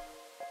 Cheers.